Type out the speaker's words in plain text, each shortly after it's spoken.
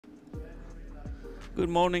Good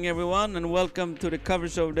morning, everyone, and welcome to the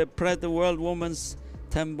coverage of the Predator World Women's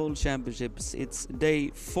 10 Ball Championships. It's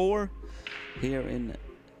day 4 here in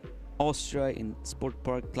Austria in Sport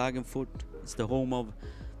Park Klagenfurt. It's the home of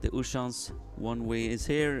the USCHANs. One way is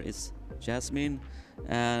here is Jasmin,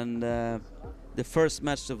 and the first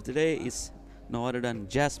match of today is no other than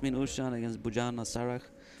Jasmin OUSCHAN against Bojana SARAC,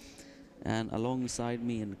 and alongside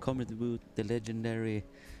me in the commentary booth, the legendary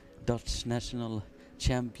Dutch national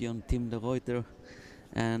champion Tim de Ruyter.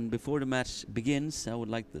 And before the match begins, I would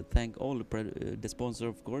like to thank all the sponsor,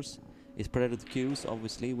 of course, is Predator Qs,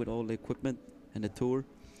 obviously, with all the equipment and the tour.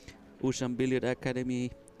 USCHAN Billiard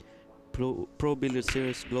Academy, Pro Billiard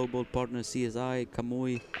Series, Global Partner CSI,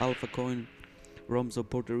 Kamui, Alpha Coin, Romso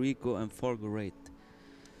Puerto Rico, and Fargo Rate.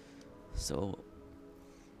 So,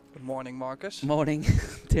 good morning, Marcus. Morning,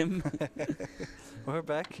 Tim. We're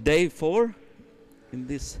back. Day 4 in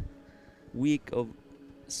this week of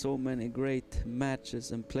so many great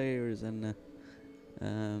matches and players and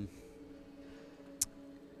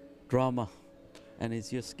drama, and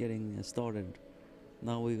it's just getting started.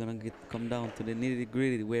 Now we're gonna come down to the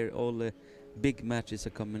nitty-gritty where all the big matches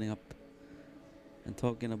are coming up, and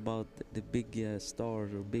talking about the big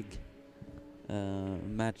stars or big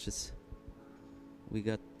matches. We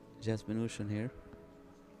got Jasmin OUSCHAN here.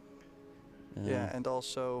 Yeah, and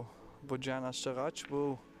also Bojana SARAC,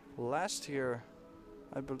 who last year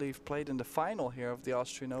I believe played in the final here of the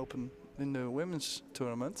Austrian Open in the women's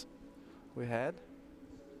tournament we had.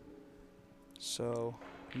 So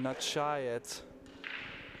not shy at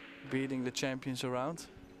beating the champions around.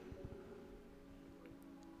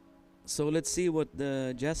 So let's see what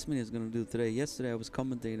Jasmin is going to do today. Yesterday I was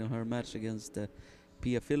commentating on her match against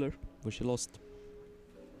Pia Filler, where she lost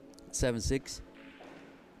 7-6.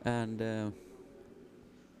 And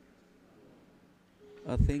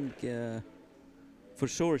I think for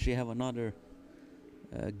sure she have another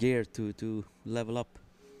gear to level up.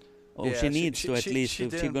 Oh, yeah, she needs to at least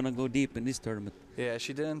if she's gonna go deep in this tournament. Yeah,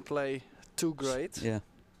 she didn't play too great. Yeah.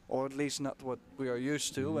 Or at least not what we are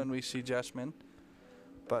used to when we see Jasmin.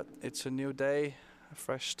 But it's a new day, a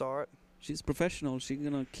fresh start. She's professional. She's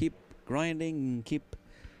gonna keep grinding and keep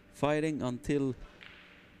fighting until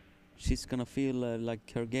she's gonna feel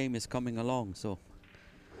like her game is coming along. So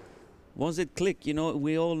once it click, you know,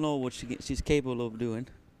 we all know what she's capable of doing.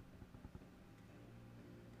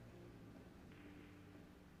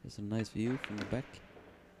 There's a nice view from the back.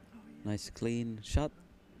 Nice clean shot.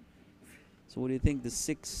 So what do you think? The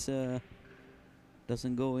 6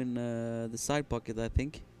 doesn't go in the side pocket, I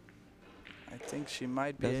think. I think she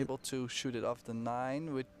might be able to shoot it off the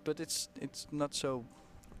 9, but it's not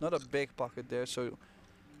a big pocket there. So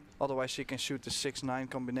otherwise she can shoot the 6-9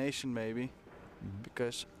 combination maybe,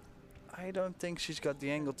 because I don't think she's got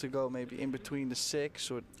the angle to go maybe in between the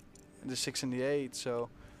 6 or the 6 and the 8. So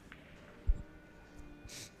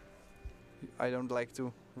I don't like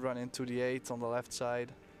to run into the 8 on the left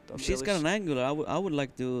side. She's got an angle. I would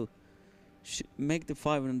like to make the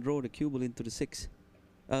 5 and draw the cue ball into the 6.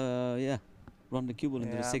 Yeah, run the cue ball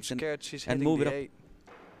into the 6 I'm scared she's and hitting move the it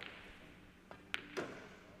 8.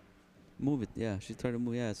 Move it, yeah. She tried to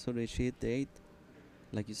move, yeah. So she hit the 8,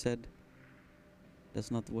 like you said. That's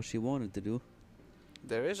not what she wanted to do.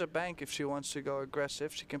 There is a bank if she wants to go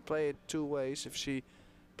aggressive. She can play it 2 ways. If she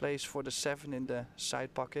plays for the 7 in the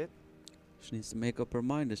side pocket. She needs to make up her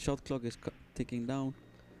mind. The shot clock is ticking down.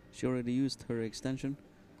 She already used her extension.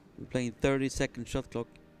 We're playing 30-second shot clock.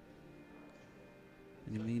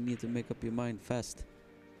 And you need to make up your mind fast.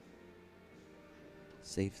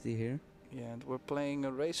 Safety here. Yeah, and we're playing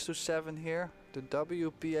a race to 7 here. The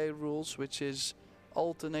WPA rules, which is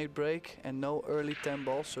alternate break and no early 10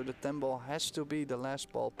 ball. So the 10 ball has to be the last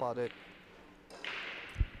ball potted.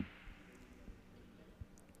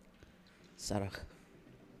 Sarac.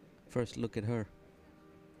 First look at her.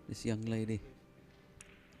 This young lady.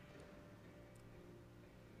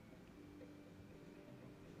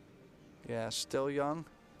 Yeah, still young.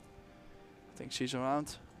 I think she's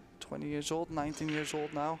around 20 years old, 19 years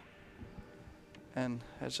old now. And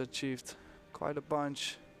has achieved quite a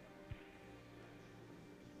bunch.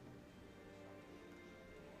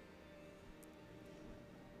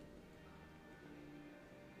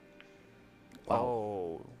 Wow.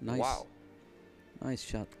 Oh, nice. Wow. Nice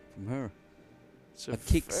shot from her. It's a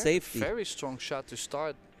kick safety. Very strong shot to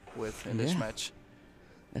start with in this match.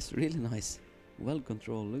 That's really nice. Well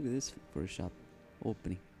controlled. Look at this for a shot.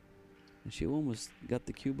 Opening. And she almost got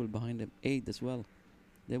the cue ball behind the 8 as well.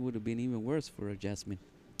 That would have been even worse for her, Jasmin.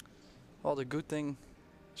 Well, the good thing,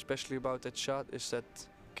 especially about that shot, is that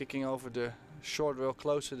kicking over the short rail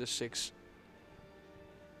close to the 6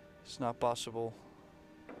 it's not possible.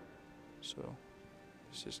 So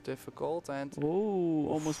This is difficult and Oh,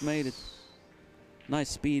 almost made it. Nice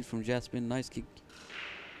speed from Jasmin, nice kick.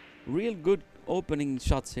 Real good opening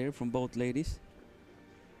shots here from both ladies.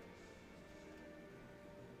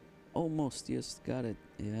 Almost just got it,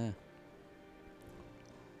 yeah.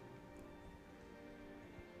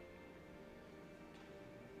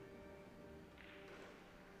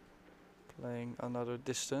 playing another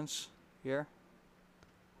distance here.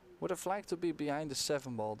 Would have liked to be behind the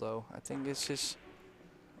 7 ball though. I think this is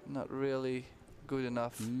not really good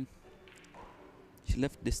enough. She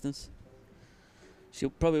left distance. She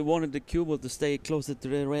probably wanted the cue ball to stay closer to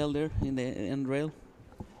the rail there, in the end rail.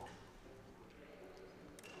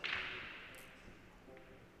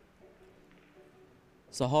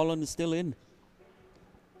 So Holland is still in.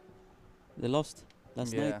 They lost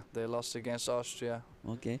last night. Yeah, they lost against Austria,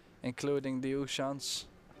 Okay, including the Ouschans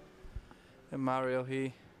and Mario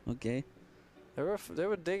He. okay. They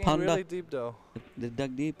were digging Panda. really deep though. They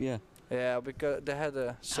dug deep, yeah. Yeah, because they had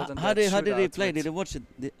a sudden How did they shootout play? with, Did they watch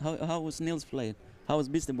it? How was Niels playing? How was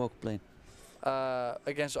Bistenbach playing?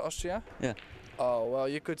 against Austria. Yeah. Oh well,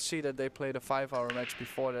 you could see that they played a 5-hour match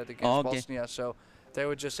before that against Oh, okay. Bosnia, so they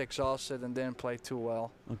were just exhausted and didn't play too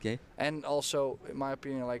well. Okay. And also, in my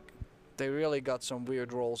opinion, like they really got some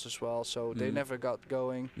weird rolls as well, so they never got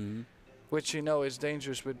going. Which you know is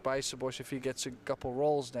dangerous with Bijsebosch. If he gets a couple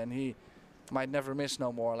rolls, then he might never miss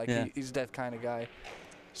no more. Like Yeah. he's that kind of guy.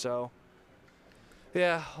 So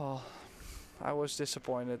yeah, well, I was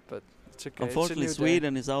disappointed, but it's okay. Unfortunately, it's a new day.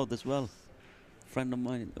 Sweden is out as well. Friend of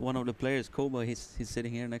mine, one of the players, Koba, he's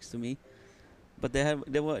sitting here next to me. But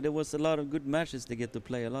there was a lot of good matches they get to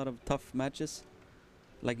play. A lot of tough matches,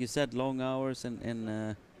 like you said, long hours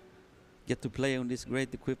and get to play on this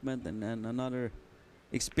great equipment and another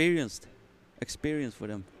experience for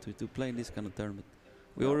them to play in this kind of tournament.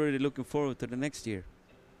 We're Yeah. already looking forward to the next year.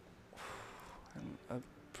 And a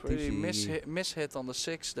pretty she- miss-hit on the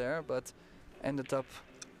 6 there, but ended up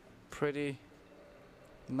pretty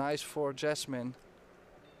nice for Jasmin,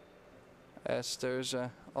 as there's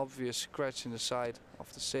a obvious scratch in the side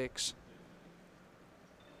of the 6.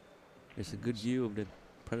 There's a good view of the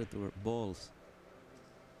Predator balls,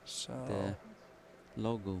 So the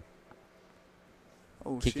logo.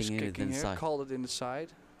 oh, kicking she's it kicking here, inside. called it in the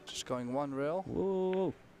side, just going 1 rail.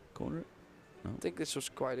 Whoa, corner. I think this was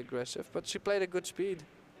quite aggressive, but she played a good speed.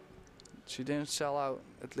 She didn't sell out,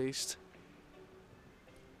 at least.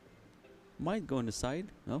 Might go on the side,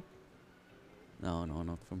 no? No,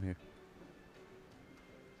 not from here.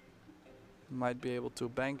 Might be able to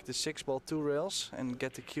bank the 6 ball 2 rails and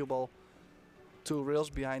get the cue ball 2 rails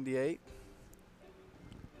behind the 8.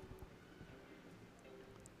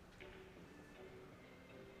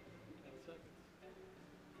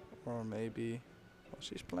 Or maybe, oh,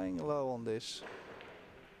 she's playing low on this.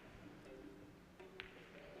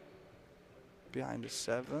 Behind the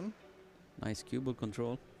 7. Nice cue ball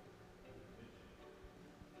control.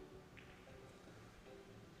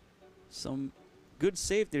 Some good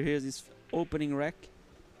safety here, this opening rack.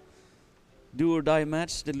 Do or die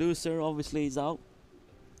match. The loser obviously is out.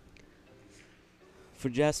 For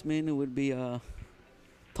Jasmin, it would be a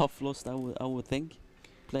tough loss, I would think.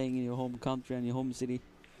 Playing in your home country and your home city.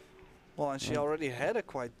 Well, and she already had a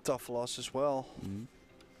quite tough loss as well.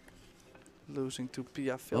 Losing to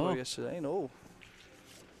Pia Filler yesterday. No.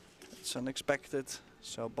 It's unexpected.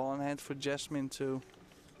 So ball in hand for Jasmin to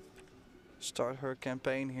start her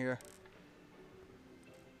campaign here.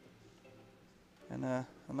 And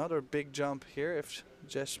another big jump here if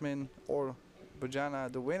Jasmin or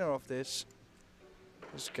Bojana, the winner of this,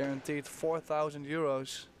 is guaranteed 4,000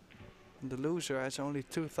 euros. And the loser has only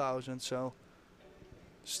 2,000, so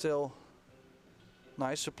still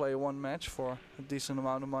nice to play 1 match for a decent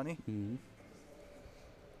amount of money.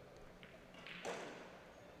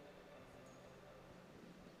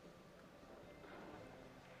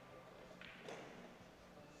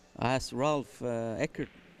 I asked Ralph Eckert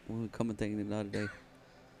when we were commentating the other day.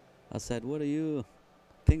 I said, what do you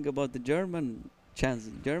think about the German chance?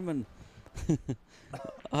 German,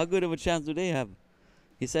 how good of a chance do they have?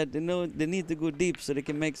 He said, they need to go deep so they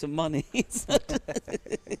can make some money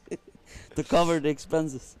to cover the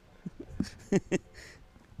expenses.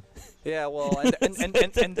 Yeah, well, and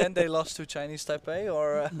then they lost to Chinese Taipei,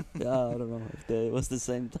 or Yeah, I don't know if it was the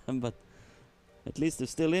same time, but at least they're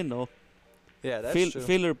still in, though. yeah, that's true.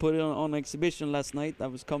 Filler put it on exhibition last night. I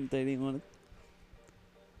was commentating on it.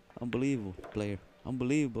 Unbelievable player.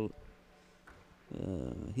 Unbelievable.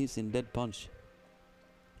 He's in dead punch.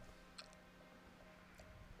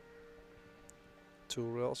 2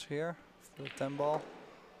 rails here for the 10 ball.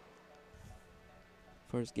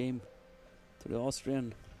 First game to the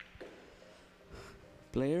Austrian.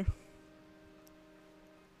 player,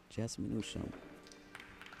 Jasmin OUSCHAN.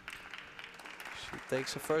 She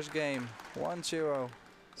takes the first game, 1-0.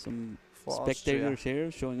 Some for spectators Austria.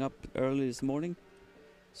 here showing up early this morning.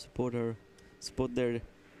 Support their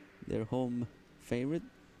home favorite.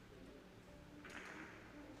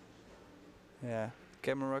 Yeah,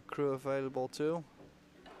 camera crew available too.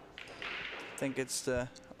 I think it's the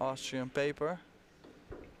Austrian paper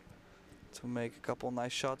to make a couple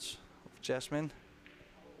nice shots of Jasmin.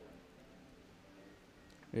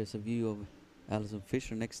 There's a view of Alison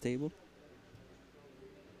Fisher next table.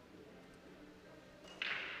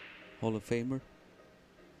 Hall of Famer.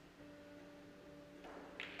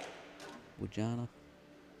 Bojana.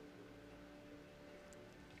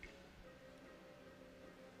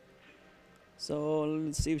 So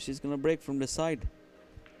let's see if she's gonna break from the side.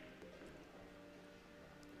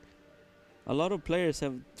 A lot of players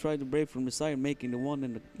have tried to break from the side, making the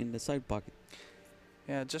one in the side pocket.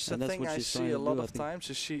 Yeah, just the And that's thing what I she's see trying a to lot do, I of think. times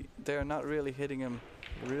is they're not really hitting him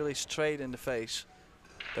really straight in the face.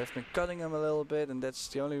 They've been cutting him a little bit, and that's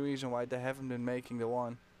the only reason why they haven't been making the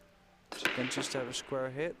one. She can just have a square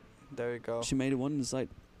hit. There you go. She made a one in the side.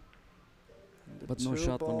 And the But no two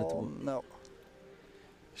shot on the ball, two. No.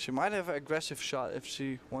 She might have an aggressive shot if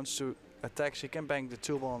she wants to attack. She can bang the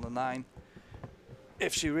two ball on the 9.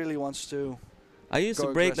 If she really wants to. I used Go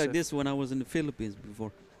to break aggressive. like this when I was in the Philippines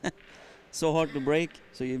before. So hard to break,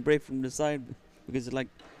 so you break from the side because it's like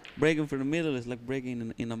breaking from the middle is like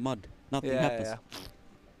breaking in a mud. Nothing happens. Yeah.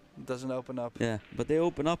 It doesn't open up. Yeah, but they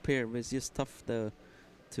open up here, but it's just tough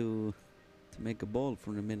to make a ball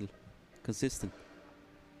from the middle, consistent.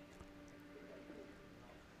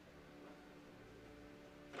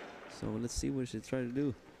 So let's see what she try to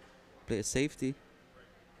do. Play a safety.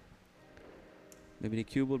 Maybe the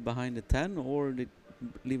cue ball behind the 10, or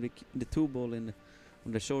leave the 2 ball on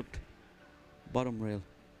the short bottom rail.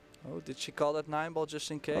 Oh, did she call that 9 ball just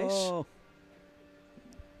in case? Oh,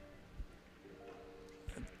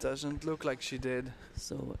 It doesn't look like she did.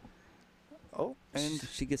 so Oh, and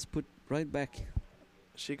she gets put right back.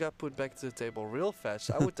 she got put back to the table real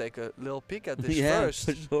fast. I would take a little peek at this Yeah, first.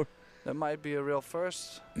 for sure. That might be a real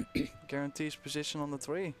first. Guarantees position on the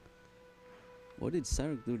 3. What did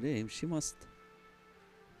Sarac do there? She must.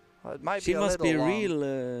 It might She be a must little be long.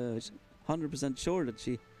 real 100% sure that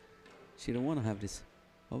she don't want to have this.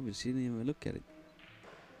 Obviously, she didn't even look at it.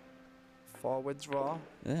 Forward draw.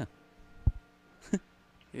 Yeah,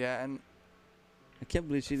 Yeah, and I can't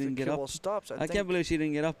believe she if the didn't get cue up. ball stops. I I think can't believe she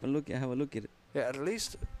didn't get up and have a look at it. Yeah, at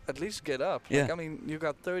least get up. Yeah. Like, I mean, you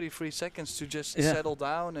got 33 seconds to just Yeah. settle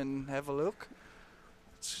down and have a look.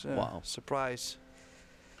 It's Wow. surprise.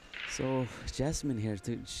 So Jasmin here,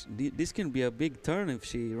 this can be a big turn if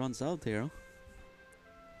she runs out here. Huh?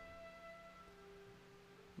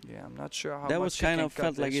 Yeah, I'm not sure how That much was she kind can of cut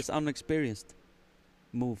felt like this. it's unexperienced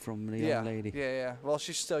move from the young lady. Yeah. Well,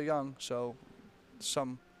 she's still young, so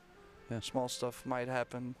some Yeah. small stuff might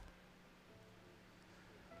happen.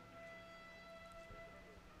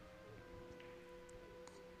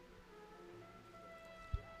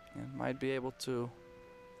 And might be able to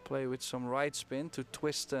play with some right spin to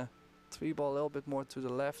twist the 3 ball a little bit more to the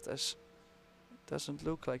left, as it doesn't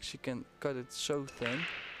look like she can cut it so thin.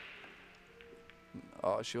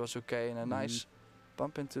 Oh, she was okay, and a nice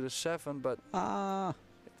bump into the 7, but Ah,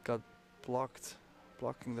 it got blocked,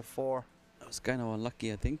 blocking the 4. that was kind of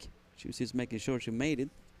unlucky, I think. She was just making sure she made it.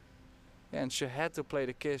 Yeah, and she had to play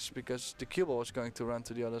the kiss because the cue ball was going to run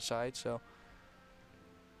to the other side. So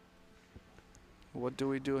what do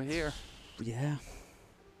we do here? Yeah.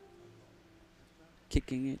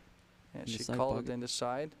 Kicking it. Yeah, In the she side called pocket. it in the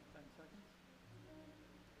side.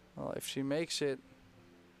 Well, if she makes it,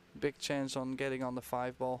 big chance on getting on the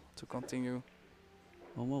 5 ball to continue.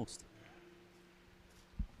 Almost.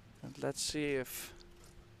 And let's see if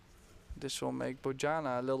this will make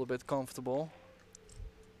Bojana a little bit comfortable.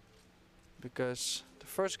 Because the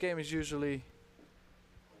first game is usually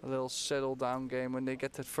a little settle down game. When they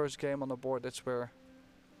get that first game on the board, that's where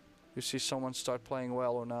you see someone start playing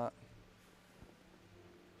well or not.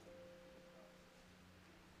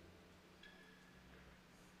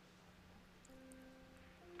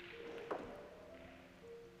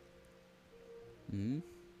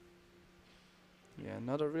 Yeah,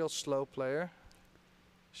 not a real slow player.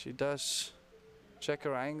 She does check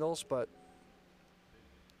her angles, but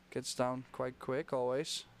gets down quite quick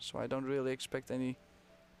always. So I don't really expect any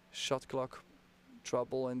shot clock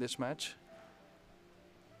trouble in this match,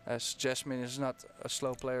 as Jasmin is not a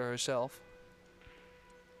slow player herself.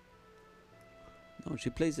 No,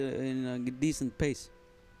 she plays in a decent pace.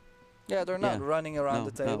 Yeah, they're not Yeah. running around No,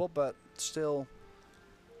 the no. table, but still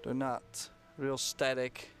they're not real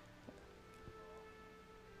static.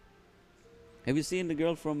 Have you seen the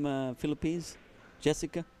girl from Philippines,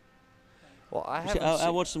 Jessica? Well, I She, haven't. I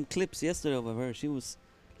watched some clips yesterday of her. She was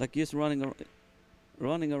like just running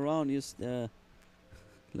around, just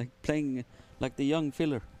like playing like the young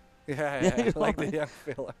filler. Yeah, like the young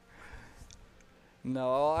filler.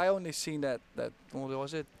 No, I only seen that what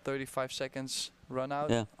was it? 35 seconds run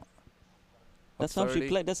out. Yeah. That's how she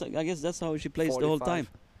played. I guess that's how she plays the whole time.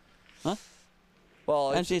 Huh?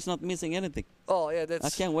 Well, And she's not missing anything. Oh yeah, that's. I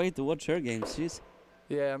can't wait to watch her games.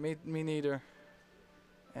 Yeah, me neither.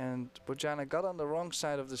 And Bojana got on the wrong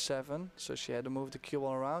side of the 7, so she had to move the cue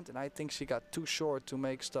ball around, and I think she got too short to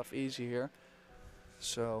make stuff easy here.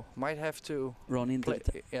 So might have to run into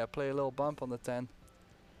play a little bump on the 10.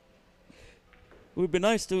 It would be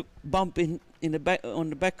nice to bump in the back on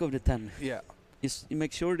the back of the 10. Yeah. You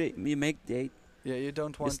make sure that you make the 8. Yeah, you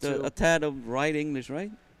don't want just to. A tad of right English,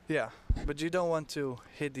 right? Yeah, but you don't want to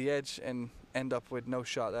hit the edge and end up with no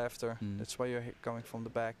shot after. That's why you're coming from the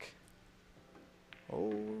back.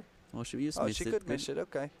 Oh, she just missed she it. could miss it.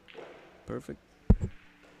 Okay. Perfect.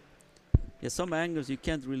 Yeah, some angles you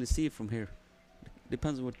can't really see from here.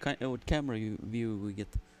 Depends on what camera view we get.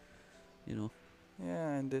 You know.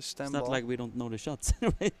 Yeah, and this stem It's not ball. like we don't know the shots,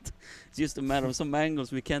 right? It's just a matter of some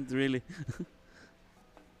angles we can't really.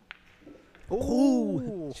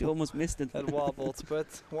 Oh, she almost missed it. That wobbled, but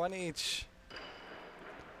 1 each.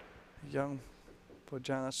 Young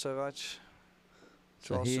Bojana SARAC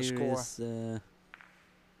So draws the here score. is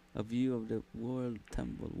a view of the World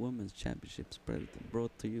Temple Women's Championships Predator,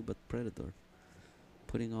 brought to you by Predator,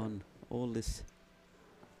 putting on all these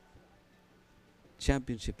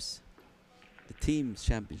championships, the teams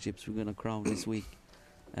championships we're gonna crown this week,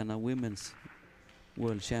 and a women's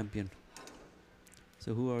world champion.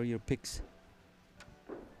 So who are your picks?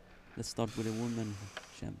 Let's start with the women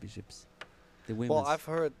championships. The women's. Well, I've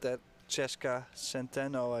heard that Cheska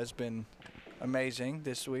Centeno has been amazing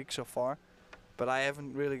this week so far, but I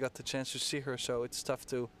haven't really got the chance to see her, so it's tough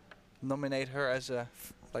to nominate her as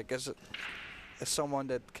as someone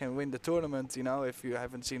that can win the tournament. You know, if you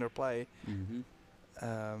haven't seen her play.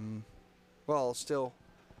 Well, still,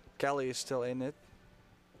 Kelly is still in it.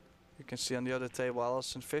 You can see on the other table,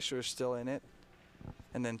 Alison Fisher is still in it,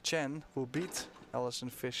 and then Chen, who beat Alison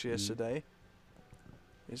Fisher yesterday,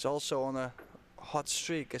 is also on a hot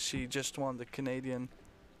streak as she just won the Canadian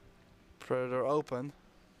Predator Open.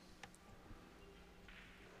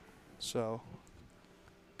 So,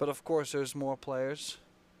 but of course there's more players.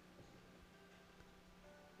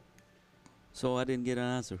 So I didn't get an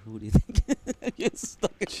answer. Who do you think?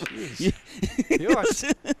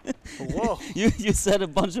 Whoa. You said a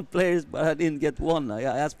bunch of players, but I didn't get one. I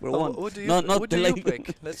asked for one. Who do you, not who do you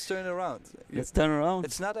pick? Let's turn around. Let's turn around.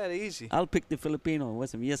 It's not that easy. I'll pick the Filipino.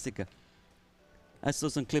 What's name? Jessica. I saw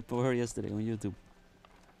some clip of her yesterday on YouTube.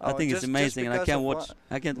 I think it's amazing, and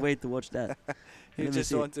I can't wait to watch that. You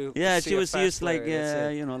just want to. Yeah, see she a was fast just like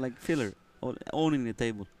player, you know, like filler, owning the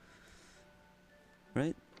table.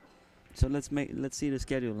 Right. So let's see the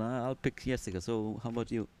schedule. I'll pick Jessica. So how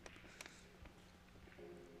about you?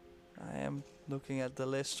 I am looking at the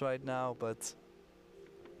list right now, but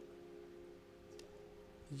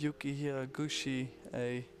Yuki Hiraguchi,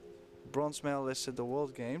 a bronze medalist at the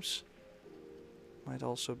World Games, might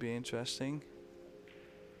also be interesting.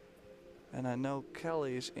 And I know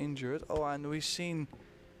Kelly is injured. Oh, and we've seen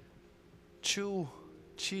Chi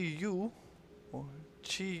Yu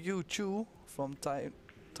Chu from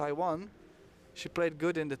Taiwan. She played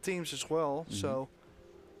good in the teams as well, so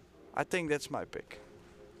I think that's my pick.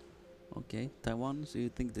 Okay, Taiwan. So you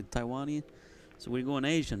think the Taiwanese? So we're going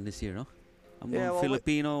Asian this year, huh? I'm Yeah, going well,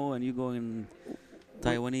 Filipino, and you're going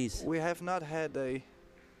Taiwanese. We have not had a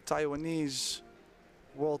Taiwanese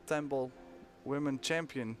World Temple Women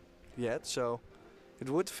Champion yet, so it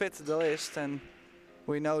would fit the list, and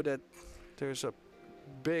we know that there's a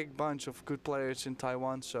big bunch of good players in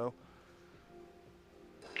Taiwan, so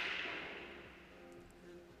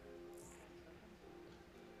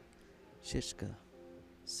Cheska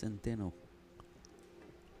Centeno.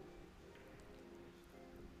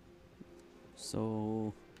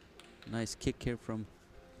 So nice kick here from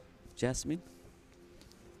Jasmin.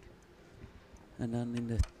 And then in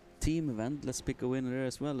the team event, let's pick a winner there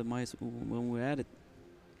as well. When we're at it.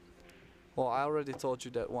 well, I already told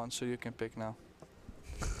you that one, so you can pick now.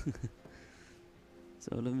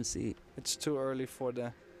 So let me see. It's too early for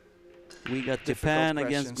the. We got difficult Japan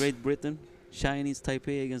against questions. Great Britain, Chinese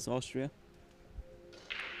Taipei against Austria,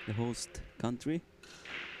 the host country,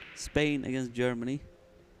 Spain against Germany,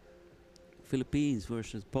 Philippines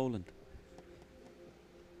versus Poland.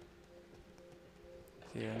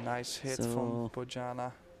 Yeah, nice hit So from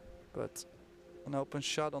Bojana, but an open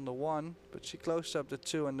shot on the 1, but she closed up the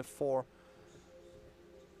 2 and the 4.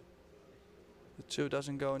 The 2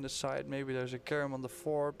 doesn't go in the side. Maybe there's a carom on the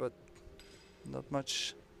 4, but not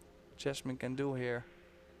much Jasmin can do here.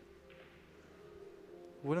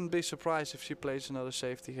 Wouldn't be surprised if she plays another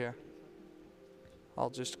safety here. I'll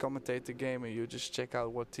just commentate the game and you just check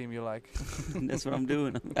out what team you like. that's what I'm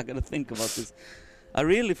doing. I gotta think about this. I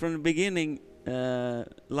really, from the beginning,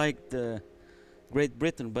 liked Great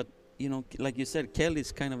Britain, but you know, like you said,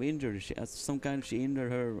 Kelly's kind of injured. She she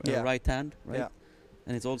injured her right hand, right? Yeah.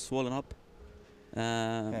 And it's all swollen up.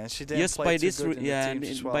 Yeah, she didn't Just play by too this, good in the and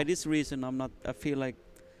teams as well. by this reason, I feel like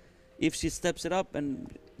if she steps it up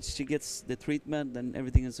and she gets the treatment and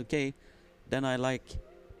everything is okay, then I like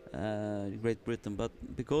Great Britain. But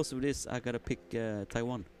because of this, I gotta pick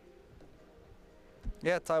Taiwan.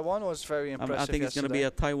 Yeah, Taiwan was very impressive. I think it's gonna be a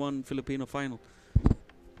Taiwan-Filipino final.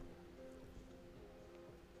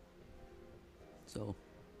 So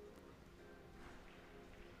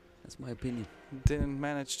that's my opinion. Didn't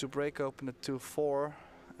manage to break open the 2-4,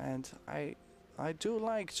 and I do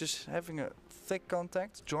like just having a thick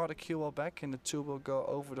contact, draw the cue ball back, and the 2 will go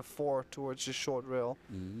over the 4 towards the short rail.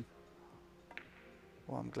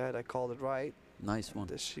 Well, I'm glad I called it right. Nice one.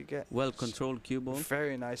 Does she get Well controlled cue ball.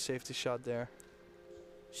 very nice safety shot there.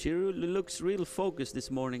 She really looks real focused this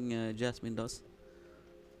morning, Jasmin does.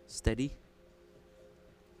 Steady.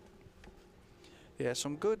 Yeah,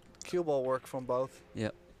 some good cue ball work from both.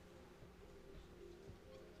 Yeah.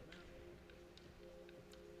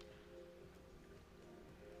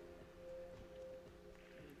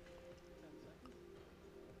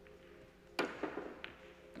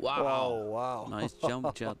 Wow. Oh, wow. Nice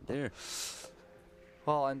jump shot there.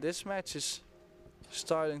 Well, and this match is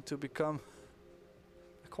starting to become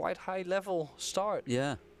a quite high level start.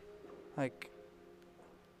 Yeah. Like,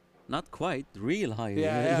 not quite. Real high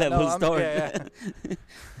yeah, level no, start. yeah,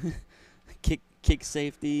 kick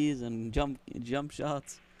safeties and jump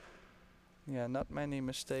shots. yeah, not many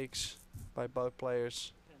mistakes by both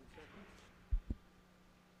players.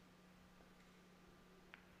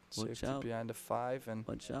 Watch Safety out. behind the 5 and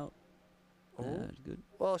Watch out. oh. That's good.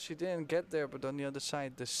 Well, she didn't get there, but on the other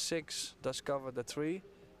side the 6 does cover the 3,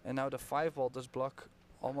 and now the 5 ball does block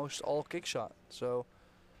almost all kick shot. So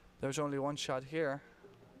there's only one shot here,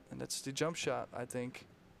 and that's the jump shot, I think.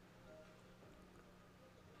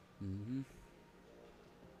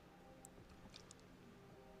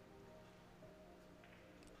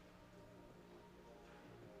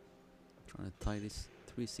 Trying to tie this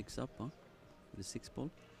 3-6 up, huh? With the 6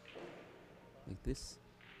 ball. Like this.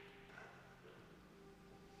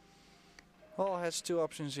 Well, has 2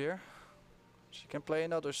 options here. She can play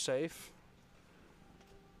another safe,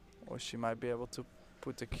 or she might be able to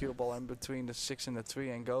put the cue ball in between the 6 and the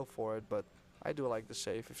 3 and go for it, but I do like the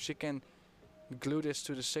safe. If she can glue this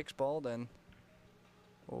to the 6 ball, then...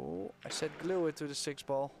 Oh, I said glue it to the 6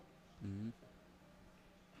 ball.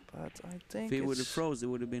 But I think if it would have froze, it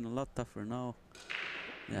would have been a lot tougher now.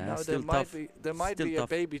 Yeah, now still there might Still be tough. a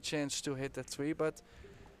baby chance to hit that 3, but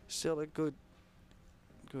still a good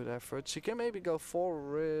effort. She can maybe go 4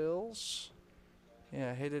 rails.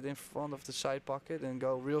 Yeah, hit it in front of the side pocket and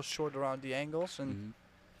go real short around the angles and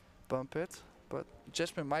bump it. But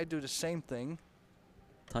Jasmin might do the same thing.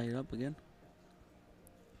 Tie it up again.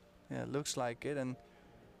 Yeah, looks like it, and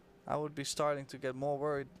I would be starting to get more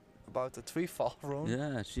worried about the 3 fall rune.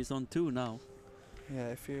 Yeah, she's on 2 now. Yeah,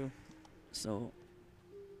 if you... So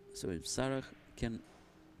if Sarah can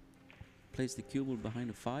place the cue ball behind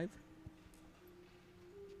the 5,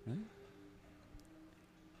 right?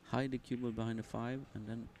 Hide the cue ball behind the 5, and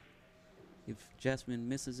then if Jasmin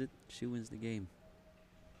misses it, she wins the game.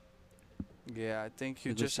 Yeah, I think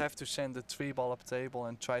you Because just have to send the 3 ball up table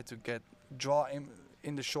and try to draw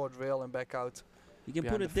in the short rail and back out. You can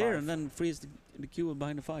behind put it the there 5. and then freeze the cue ball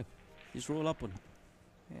behind the 5. Just roll up on it.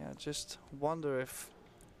 Yeah, just wonder if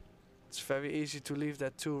it's very easy to leave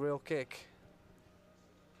that 2 rail kick.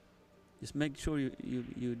 Just make sure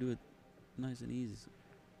you do it nice and easy.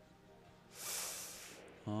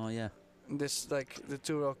 Oh yeah. This, like, the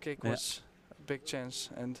 2 rail kick Yeah. was a big chance,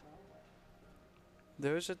 and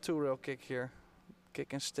there is a 2 rail kick here.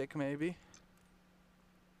 Kick and stick maybe.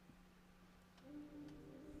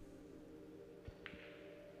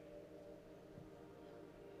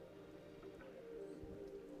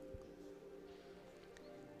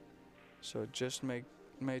 So just made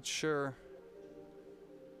sure.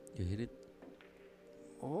 You hit it.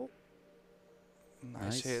 Oh, nice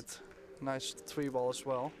Nice. hit. Nice 3 ball as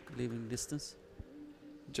well. Leaving distance.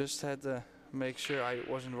 Just had to make sure I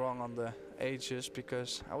wasn't wrong on the ages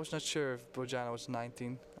because I was not sure if Bojana was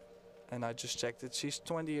 19, and I just checked it. She's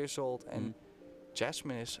 20 years old, and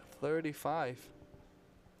Jasmin is 35.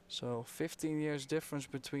 So 15 years difference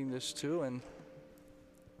between these two, and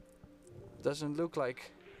doesn't look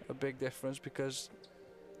like a big difference because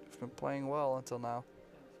they've been playing well until now.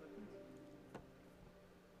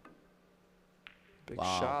 Big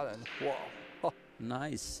shot and whoa.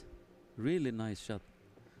 Nice. Really nice shot.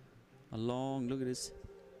 A long, look at this.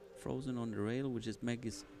 Frozen on the rail, which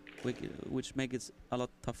makes it a lot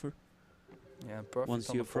tougher. Yeah, perfect. Once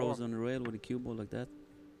on you're the floor. frozen on the rail with a cue ball like that.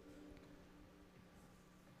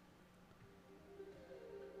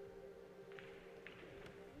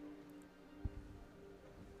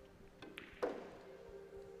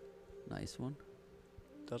 Nice one.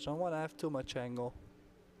 Doesn't want to have too much angle.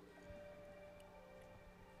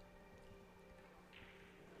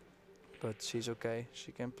 But she's okay.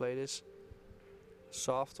 She can play this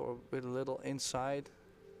soft or with a little inside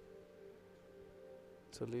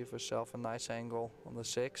to leave herself a nice angle on the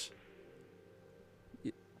 6.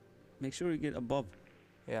 Make sure you get above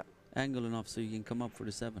Yeah. angle enough so you can come up for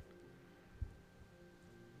the 7.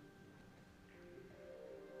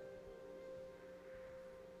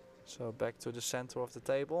 So back to the center of the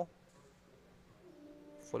table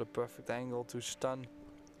for the perfect angle to stun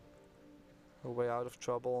her way out of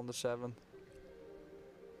trouble on the 7.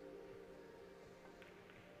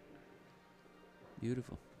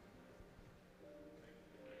 Beautiful.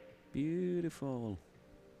 Beautiful.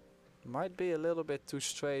 Might be a little bit too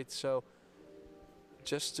straight, so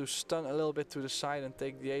just to stun a little bit to the side and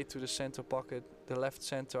take the 8 to the center pocket, the left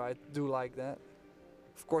center, I do like that.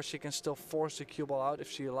 Of course she can still force the cue ball out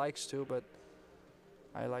if she likes to, but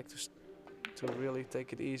I like to really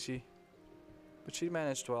take it easy. But she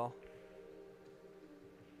managed well.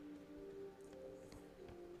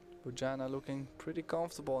 Bojana looking pretty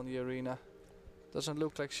comfortable in the arena. Doesn't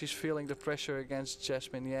look like she's feeling the pressure against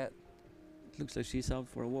Jasmin yet. It looks like she's out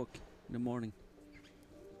for a walk in the morning.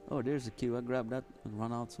 Oh, there's a cue. I grab that and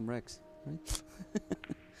run out some racks, right?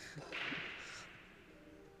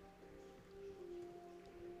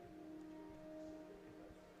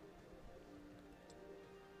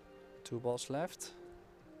 2 balls left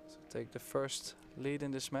to take the first lead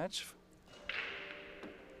in this match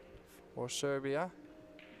for Serbia.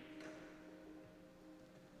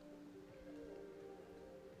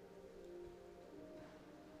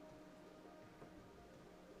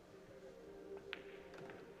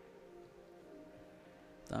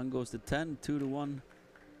 Down goes the 10, 2-1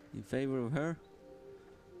 in favor of her.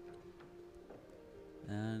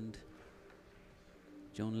 And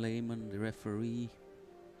John Lehman, the referee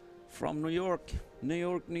from New York, New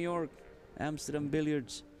York, Amsterdam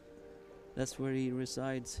Billiards. That's where he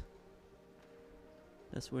resides.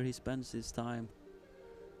 That's where he spends his time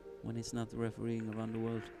when he's not refereeing around the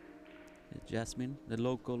world. Jasmin, the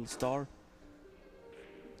local star.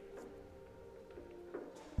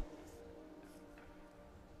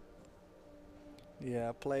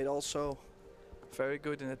 Yeah, played also very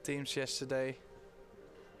good in the teams yesterday.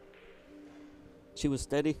 She was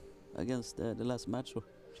steady against the last match, or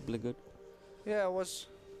she played good? Yeah,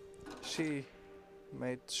 she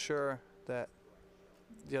made sure that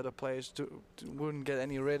the other players wouldn't get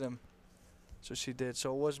any rhythm. So she did.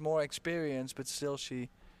 So it was more experience, but still she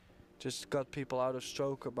just got people out of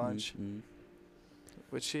stroke a bunch.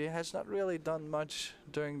 Which she has not really done much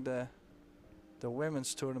during the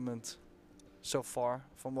women's tournament so far,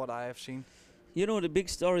 from what I have seen. You know, the big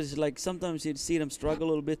stories, like sometimes you see them struggle a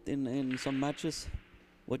little bit in some matches.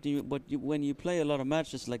 When you play a lot of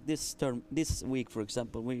matches like this week, for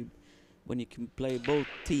example, when you can play both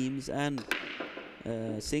teams and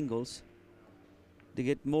singles, they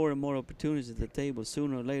get more and more opportunities at the table.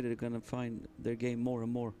 Sooner or later, they're gonna find their game more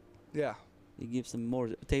and more. Yeah. It gives them more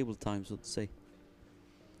table time, so to say.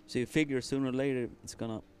 So you figure sooner or later it's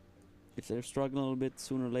gonna, if they're struggling a little bit,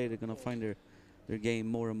 sooner or later they're gonna find their game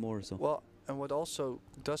more and more. So. Well, and what also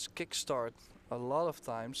does kickstart a lot of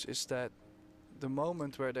times is that the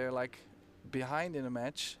moment where they're like behind in a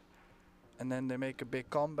match and then they make a big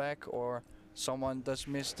comeback, or someone does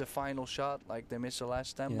miss the final shot, like they miss the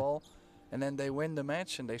last 10 ball, and then they win the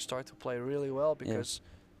match and they start to play really well because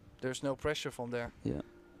there's no pressure from there. Yeah.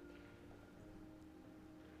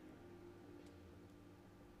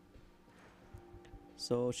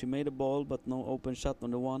 So she made a ball, but no open shot on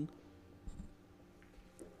the 1.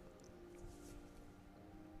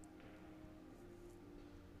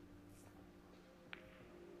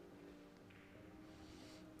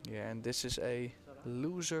 Yeah, and this is a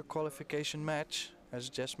loser qualification match, as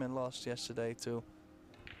Jasmin lost yesterday to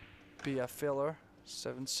Pia Filler,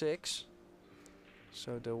 7-6.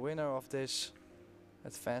 So the winner of this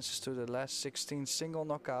advances to the last 16 single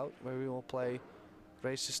knockout, where we will play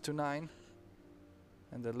races to 9,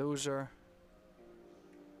 and the loser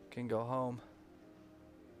can go home.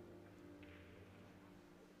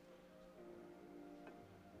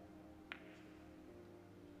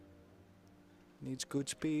 Needs good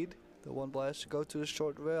speed. The one ball has to go to the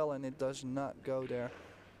short rail, and it does not go there.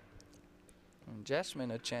 And Jasmin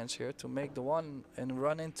a chance here to make the one and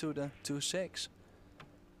run into the 2-6.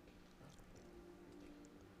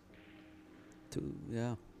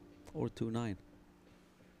 Yeah, or 2-9.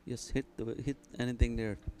 Just hit anything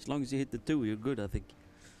there. As long as you hit the 2, you're good, I think.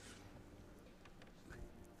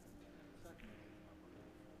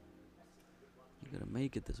 You gotta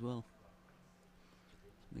make it as well.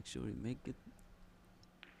 Make sure you make it.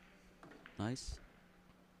 Nice.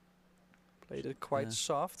 Played it quite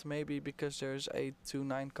soft, maybe because there's a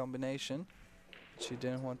 2-9 combination. She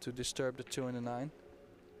didn't want to disturb the 2 and the 9.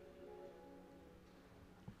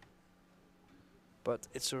 But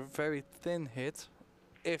it's a very thin hit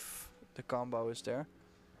if the combo is there.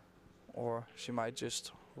 Or she might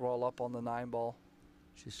just roll up on the 9 ball.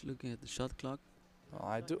 She's looking at the shot clock. Oh,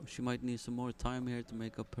 I do. She might need some more time here to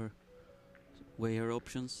make up weigh her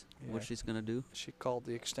options, what she's gonna do. She called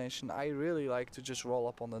the extension. I really like to just roll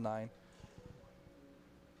up on the 9.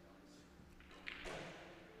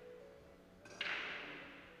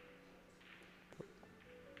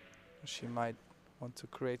 She might want to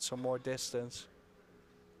create some more distance.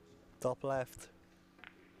 Top left.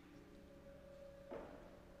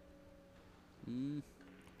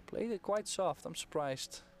 Played it quite soft, I'm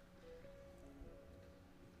surprised.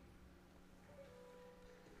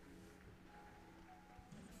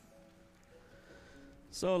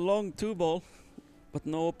 So long 2 ball, but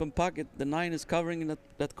no open pocket. The 9 is covering in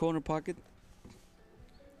that corner pocket.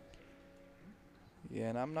 Yeah,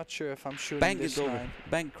 and I'm not sure if I'm shooting Bank this it over. 9.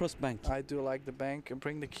 Bank, cross bank. I do like the bank and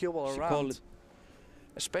bring the cue ball around.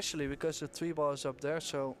 Especially because the 3 ball is up there,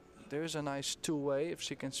 so there's a nice 2-way if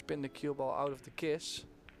she can spin the cue ball out of the kiss.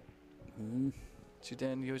 She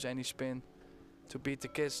didn't use any spin to beat the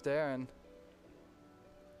kiss there, and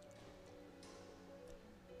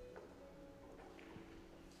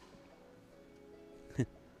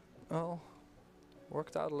well,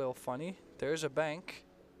 worked out a little funny. There's a bank,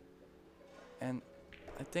 and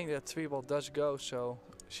I think that 3 ball does go, so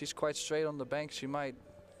she's quite straight on the bank. She might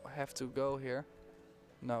have to go here.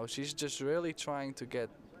 No, she's just really trying to get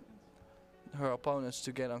her opponents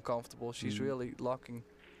to get uncomfortable. She's really locking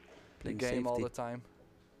the game all the time.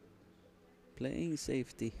 Playing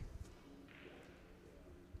safety.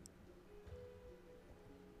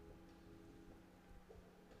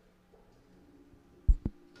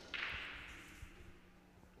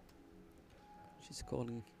 She's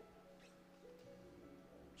calling.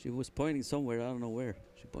 She was pointing somewhere, I don't know where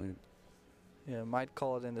she pointed. Yeah, might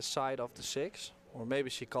call it in the side of the 6. Or maybe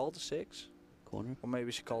she called the 6. Corner. Or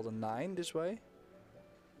maybe she called a 9 this way.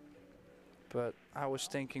 But I was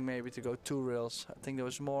thinking maybe to go 2 rails. I think there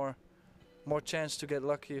was more chance to get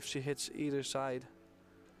lucky if she hits either side.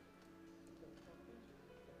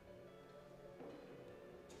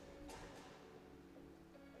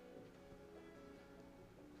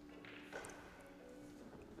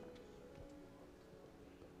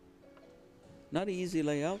 Not an easy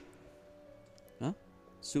layout. Huh?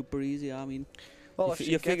 Super easy, I mean. Well, if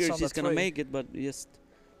you figure she's gonna 3. make it, but just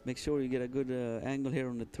make sure you get a good angle here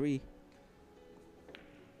on the 3.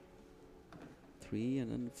 3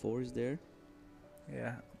 and then 4 is there.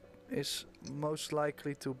 Yeah, is most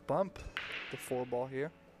likely to bump the 4 ball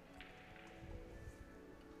here.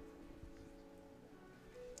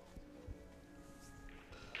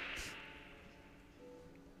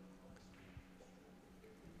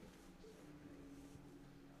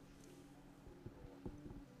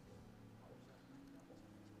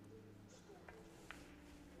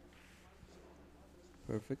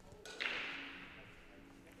 Perfect.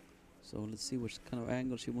 So let's see what kind of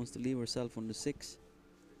angle she wants to leave herself on the 6.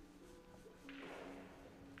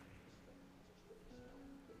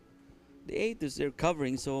 The 8 is there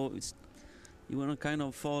covering, so it's you want to kind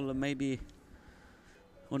of fall maybe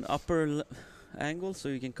on upper angle, so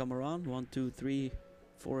you can come around 1, 2, 3,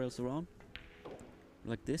 4 else around,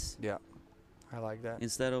 like this. Yeah, I like that.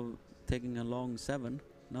 Instead of taking a long 7,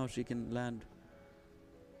 now she can land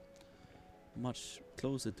much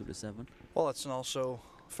closer to the 7. Well, it's also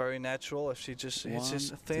very natural. If she just hits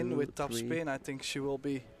this thin with top spin, I think she will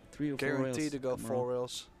be 3 or 4 guaranteed to go 4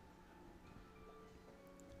 rails.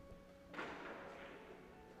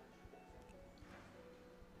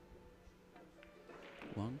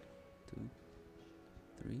 One, 2,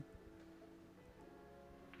 3.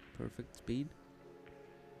 Perfect speed.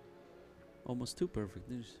 almost too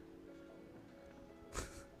perfect.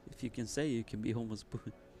 If you can say you can be almost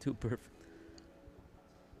too perfect.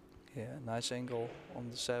 Yeah, nice angle on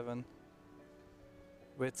the 7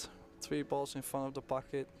 with 3 balls in front of the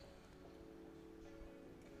pocket.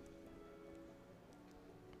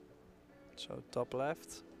 So top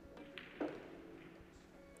left.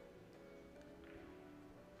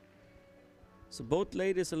 So both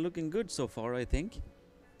ladies are looking good so far, I think.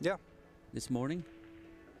 Yeah. This morning.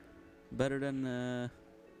 Better than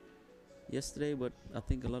yesterday, but I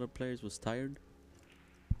think a lot of players was tired.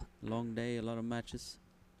 Long day, a lot of matches.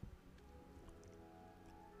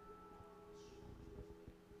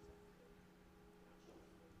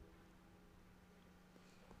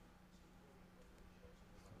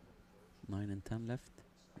 Nine and 10 left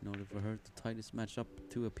in order for her to tie this match up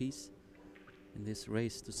 2 apiece in this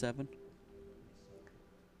race to 7.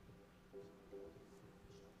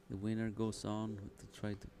 The winner goes on to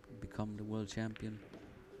try to become the world champion,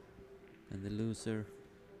 and the loser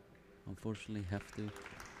unfortunately have to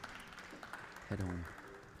head home.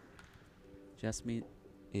 Jasmin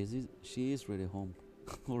she is really home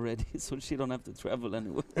already, so she don't have to travel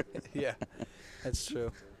anywhere. Yeah, that's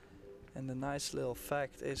true. And the nice little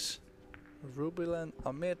fact is Rubilen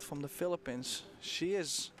Amit from the Philippines, she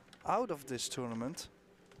is out of this tournament.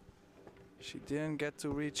 She didn't get to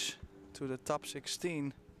reach to the top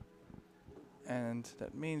 16, and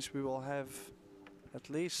that means we will have at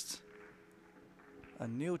least a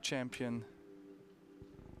new champion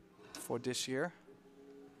for this year.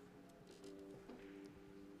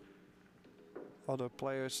 Other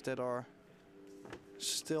players that are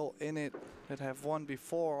still in it that have won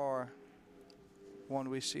before are one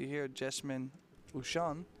we see here, Jasmin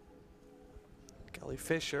OUSCHAN, Kelly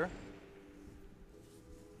Fisher.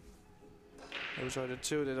 Those are the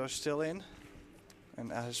 2 that are still in and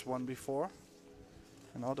has won before.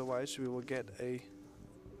 And otherwise we will get a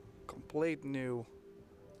complete new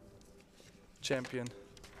champion.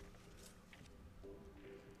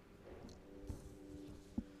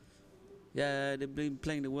 Yeah, they've been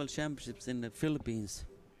playing the World Championships in the Philippines.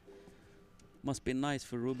 Must be nice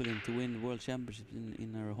for Rubilen to win the World Championships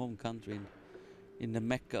in her home country, in the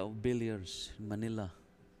Mecca of billiards, in Manila.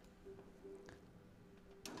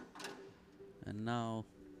 And now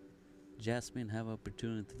Jasmin have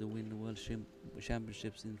opportunity to win the World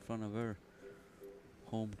Championships in front of her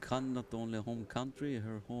home not only home country,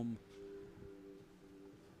 her home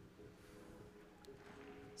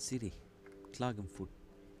city, Klagenfurt.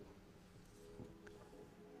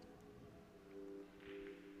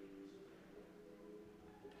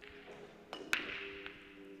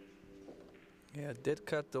 Yeah, did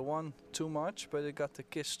cut the 1 too much, but it got the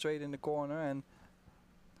kiss straight in the corner and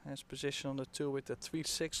has position on the 2 with the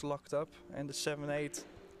 3-6 locked up and the 7-8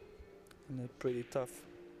 in a pretty tough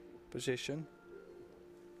position.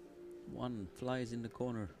 1 flies in the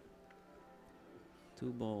corner.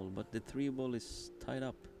 2 ball, but the 3 ball is tied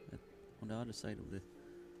up on the other side of the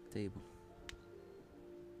table.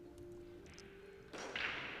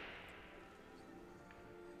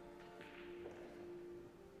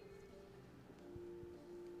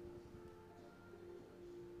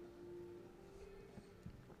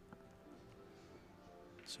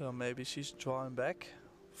 So maybe she's drawing back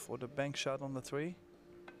for the bank shot on the 3.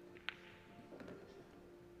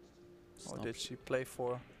 Or did she play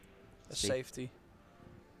for a safety?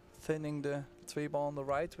 Thinning the 3 ball on the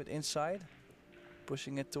right with inside,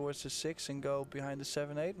 pushing it towards the 6 and go behind the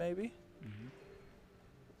 7-8 maybe?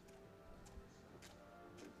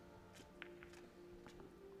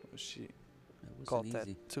 She got that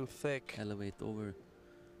too thick. Elevate over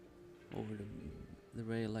the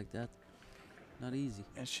rail like that. Not easy.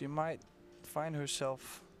 And she might find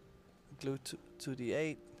herself glued to the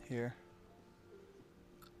 8 here.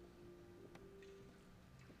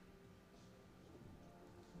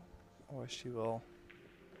 Or she will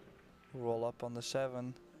roll up on the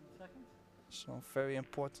 7. So very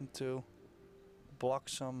important to block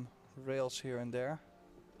some rails here and there.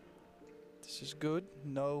 This is good.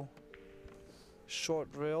 No short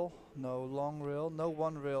rail, no long rail, no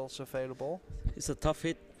 1 rails available. It's a tough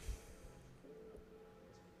hit.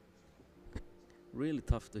 Really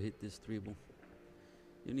tough to hit this 3 ball.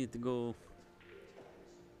 You need to go.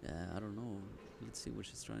 Yeah, I don't know. Let's see what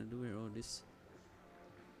she's trying to do here. Oh, this.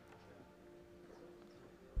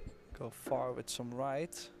 Go far with some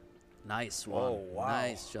right. Nice one. Oh, wow.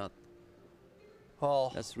 Nice shot.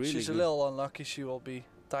 Well, that's really she's good. A little unlucky. She will be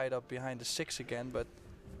tied up behind the 6 again, but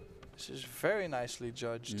this is very nicely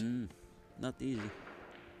judged. Not easy.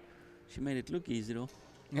 She made it look easy though.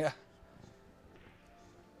 Yeah.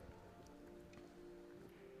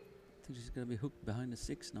 I think she's gonna be hooked behind the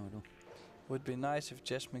 6 now though. Would be nice if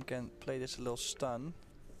Jasmin can play this a little stun.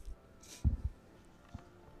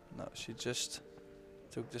 No, she just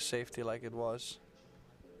took the safety like it was.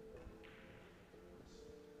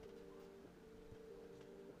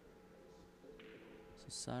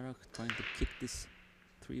 So Sarac trying to kick this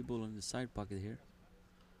 3-ball in the side pocket here.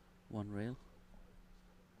 One rail.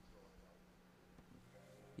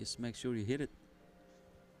 Just make sure you hit it.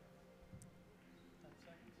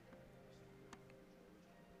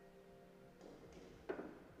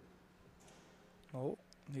 Oh,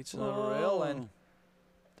 needs another rail, and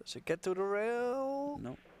does it get to the rail?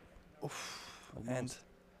 No. Oof. Almost. And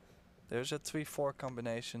there's a 3-4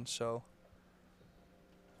 combination, so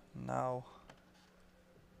now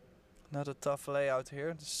another tough layout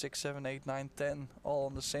here. The 6, 7, 8, 9, 10 all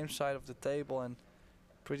on the same side of the table, and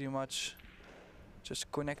pretty much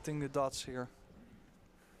just connecting the dots here.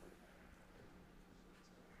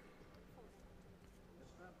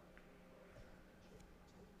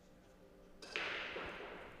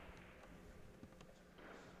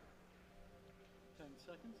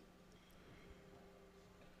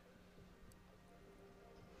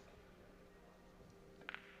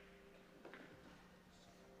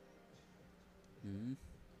 Mm.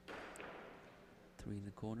 3 in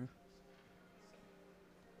the corner.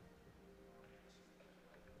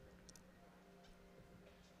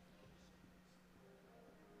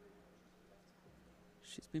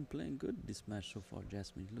 She's been playing good this match so far,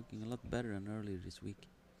 Jasmin. Looking a lot better than earlier this week,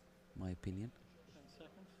 in my opinion.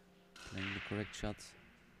 Playing the correct shots.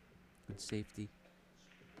 Good safety.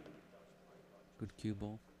 Good cue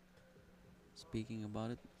ball. Speaking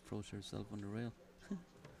about it, throws herself on the rail.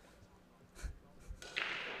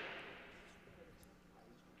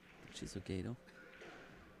 She's okay though.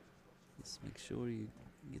 Just make sure you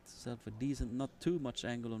get yourself a decent, not too much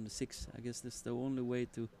angle on the 6. I guess that's the only way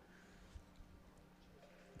to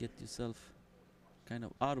get yourself kind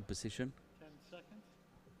of out of position. 10 seconds.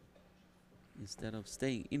 Instead of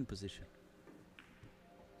staying in position.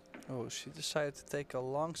 Oh, she decided to take a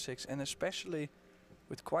long 6, and especially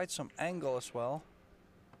with quite some angle as well.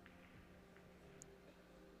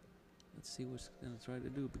 Let's see what she's gonna try to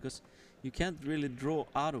do, because you can't really draw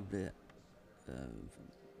out of the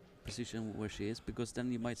position where she is, because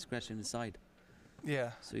then you might scratch in the side.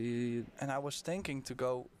 Yeah. So you And I was thinking to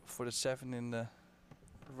go for the 7 in the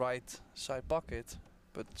right side pocket,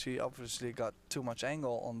 but she obviously got too much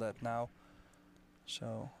angle on that now.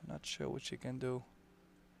 So not sure what she can do.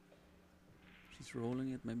 she's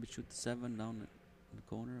rolling it. Maybe shoot the 7 down in the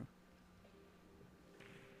corner.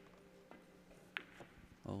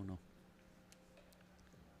 Oh no.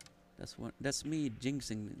 That's me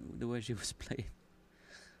jinxing the way she was playing.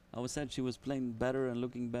 I was said she was playing better and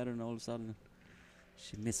looking better, and all of a sudden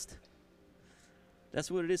she missed. That's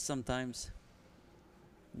what it is sometimes.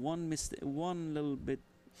 One little bit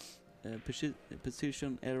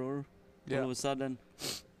position error. Yeah. All of a sudden.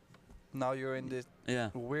 Now you're in this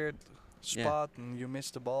weird spot and you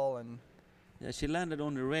missed the ball, and Yeah, she landed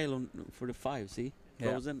on the rail for the 5. See,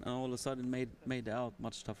 frozen, and all of a sudden made the out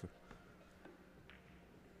much tougher.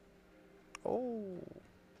 oh,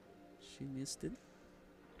 She missed it.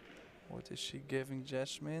 what is she giving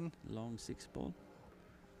Jasmin? Long 6 ball.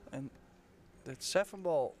 And that 7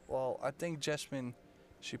 ball, well, I think Jasmin,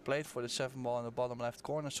 she played for the 7 ball in the bottom left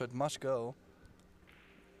corner, so it must go.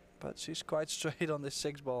 But she's quite straight on this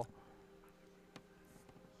 6 ball.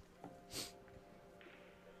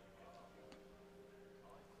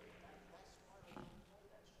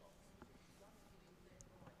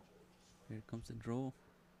 Here comes the draw.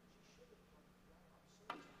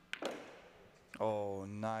 Oh,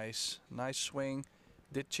 nice. Nice swing.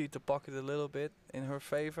 Did cheat the pocket a little bit in her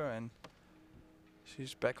favor, and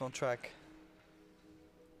she's back on track.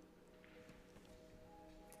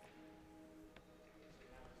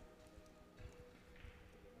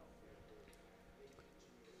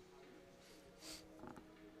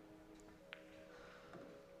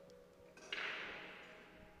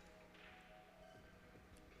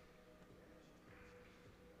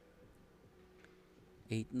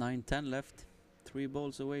 Eight, 9, 10 left. 3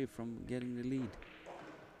 balls away from getting the lead.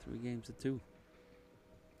 3 games to 2.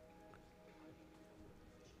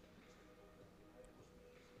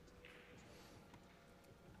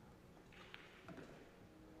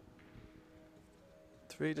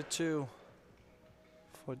 Three to 2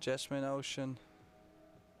 for Jasmin Ocean.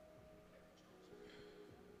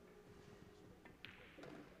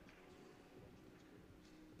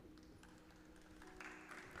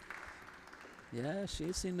 Yeah,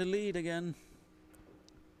 she's in the lead again.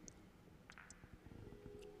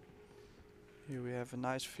 Here we have a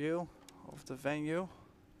nice view of the venue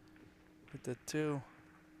with the 2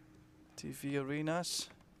 TV arenas.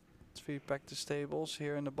 3 practice tables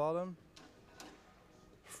here in the bottom.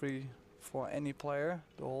 Free for any player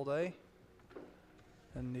the whole day.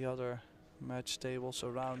 And the other match tables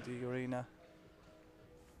around the arena.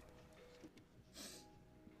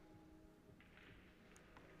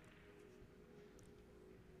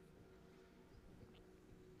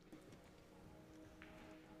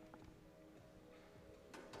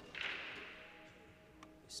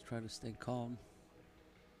 Just try to stay calm.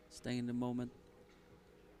 Stay in the moment.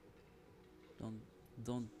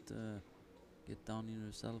 Don't get down on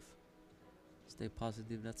yourself. Stay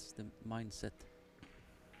positive. That's the mindset.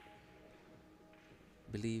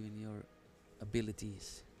 Believe in your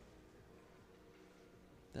abilities.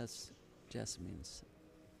 That's Jasmin's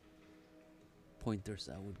pointers,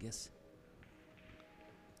 I would guess.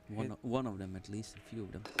 One of them at least, a few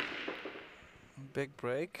of them. Big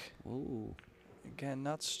break. Oh. Again,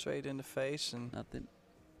 not straight in the face, and Nothing.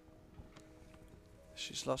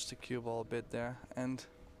 she's lost the cue ball a bit there. And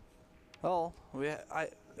well,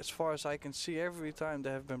 as far as I can see, every time they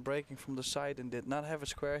have been breaking from the side and did not have a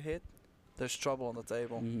square hit, there's trouble on the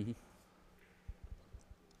table. Mm-hmm.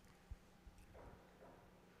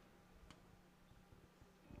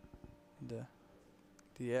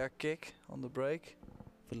 The air kick on the break.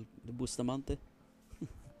 The Bustamante.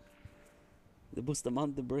 The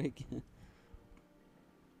Bustamante break.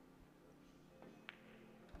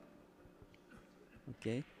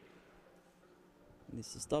 Okay.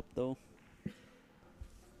 Needs to stop though.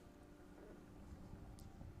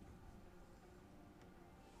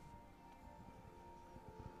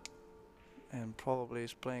 And probably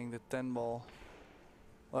is playing the 10 ball.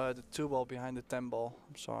 The 2 ball behind the 10 ball.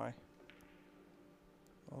 I'm sorry.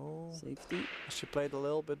 Oh. Safety. She played a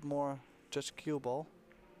little bit more just cue ball,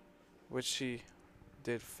 which she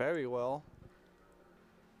did very well.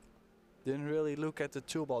 Didn't really look at the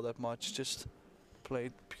 2 ball that much, just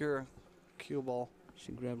played pure cue ball.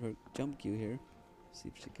 She grabbed her jump cue here. See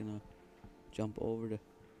if she can jump over the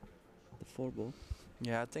 4 ball.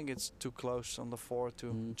 Yeah, I think it's too close on the 4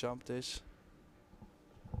 to jump this.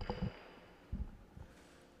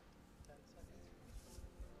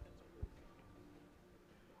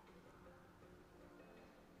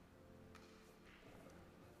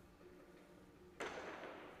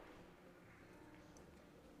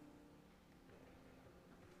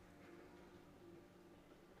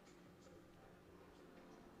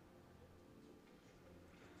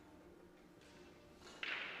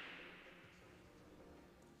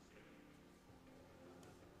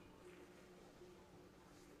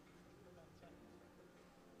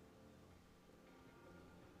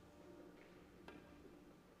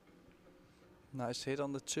 Nice hit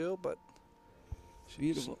on the 2, but she's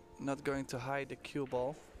Beautiful. not going to hide the cue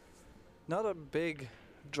ball. Not a big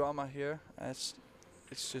drama here, as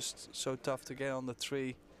it's just so tough to get on the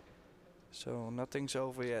 3. So nothing's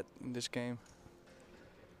over yet in this game.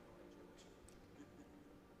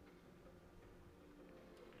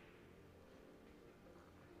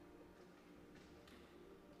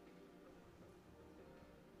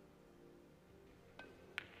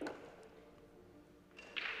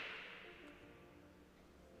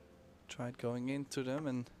 Tried going into them,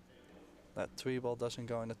 and that 3 ball doesn't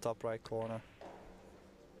go in the top right corner.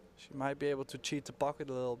 She might be able to cheat the pocket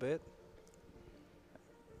a little bit.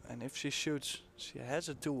 And if she shoots, she has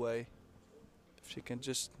a 2-way. If she can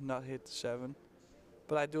just not hit the 7.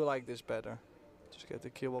 But I do like this better. Just get the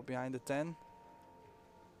cue ball behind the 10.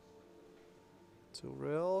 2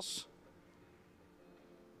 rails.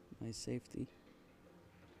 Nice safety.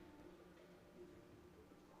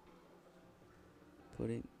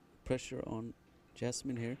 Putting pressure on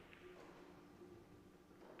Jasmin here.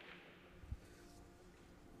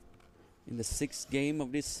 In the 6th game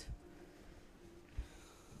of this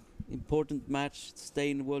important match,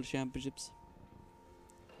 stay in the World Championships.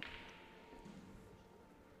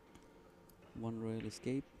 1 rail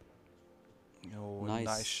escape. Oh, Nice.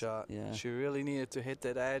 nice shot. Yeah. She really needed to hit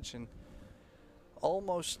that edge, and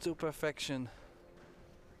almost to perfection.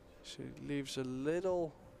 She leaves a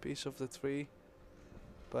little piece of the 3,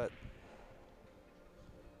 but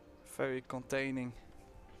very containing.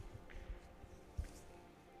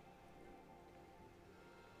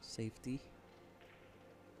 Safety.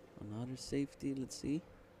 Another safety, let's see.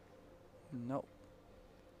 No.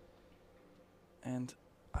 And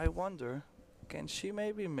I wonder, can she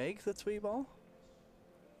maybe make the 3 ball?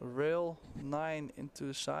 Rail 9 into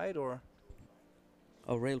the side, or?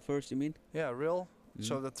 Oh, rail first, you mean? Yeah, rail.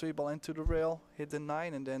 So the 3 ball into the rail, hit the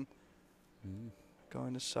 9, and then go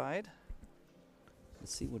in the side.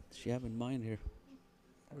 Let's see what she have in mind here.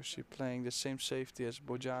 Or is she playing the same safety as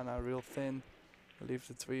Bojana, real thin, Leave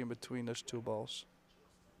the 3 in between those 2 balls.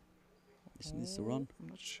 This needs to run. I'm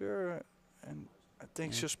not sure. And I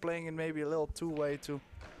think she's playing it maybe a little two-way to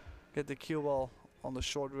get the cue ball on the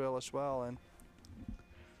short rail as well. And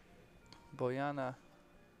Bojana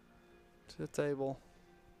to the table.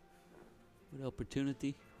 With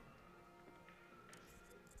opportunity.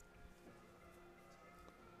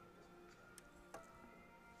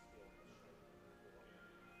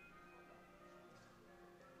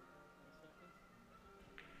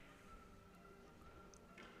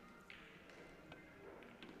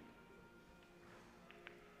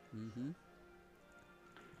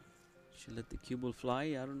 She let the cue ball fly.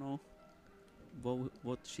 I don't know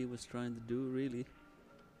what she was trying to do really,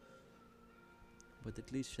 but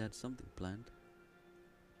at least she had something planned.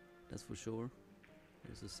 That's for sure.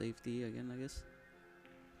 There's a safety again, I guess.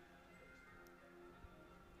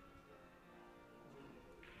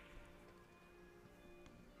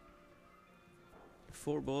 The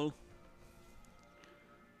 4 ball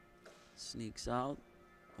sneaks out.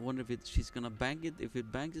 I wonder if she's gonna bank it. If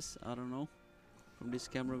it banks, I don't know. From this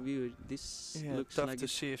camera view, this looks tough like to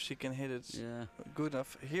see if she can hit it yeah. good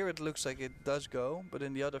enough. Here it looks like it does go, but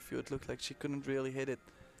in the other view it looked like she couldn't really hit it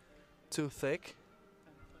too thick.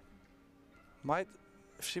 Might,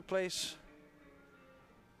 if she plays...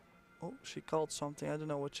 Oh, she called something. I don't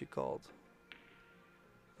know what she called.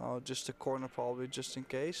 Oh, just a corner probably, just in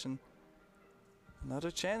case. And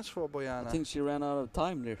another chance for Bojana. I think she ran out of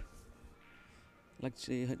time there. Like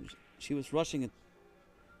she was rushing it.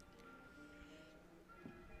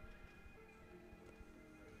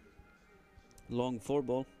 Long 4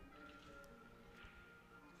 ball.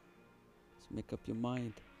 Let's make up your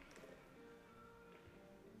mind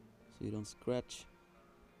so you don't scratch.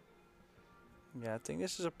 Yeah, I think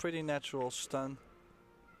this is a pretty natural stun.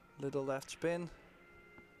 Little left spin.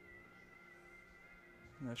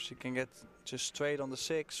 And if she can get just straight on the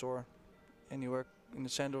 6 or anywhere in the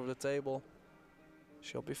center of the table,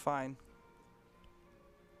 she'll be fine.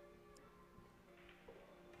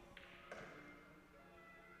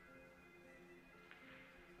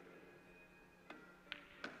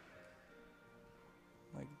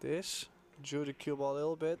 Like this. Drew the cue ball a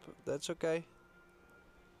little bit, but that's okay.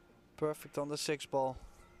 Perfect on the 6 ball.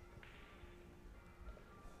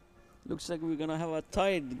 Looks like we're gonna have a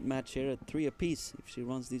tied match here at 3 apiece if she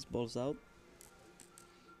runs these balls out.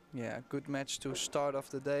 Yeah, good match to start off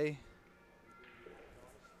the day.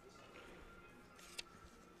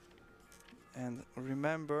 And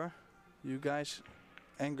remember, you guys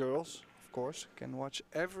and girls, of course, can watch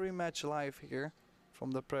every match live here from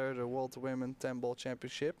the Predator World Women 10-Ball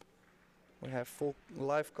Championship. We have full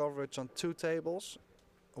live coverage on 2 tables.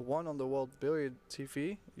 One on the World Billiard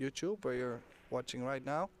TV, YouTube, where you're watching right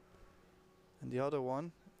now. And the other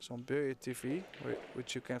one is on Billiard TV,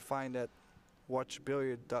 which you can find at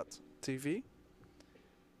watchbilliard.tv.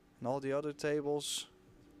 And all the other tables,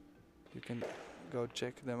 you can go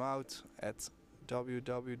check them out at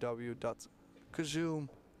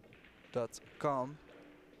www.kazoom.com.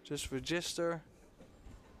 Just register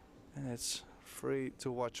and it's free to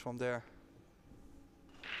watch from there.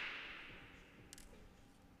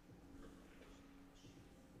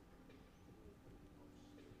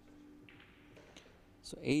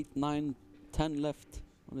 So 8, 9, 10 left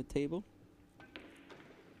on the table.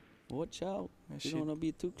 Watch out. You don't want to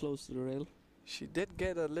be too close to the rail. She did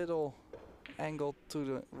get a little angle to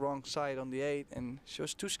the wrong side on the 8, and she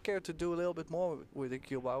was too scared to do a little bit more with the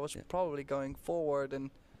cube. I was probably going forward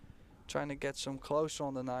and trying to get some closer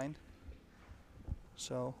on the 9.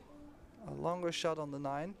 So a longer shot on the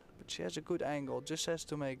 9, but she has a good angle, just has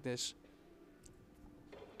to make this.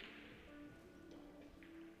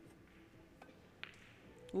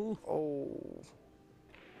 Ooh. Oh,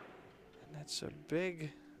 and that's a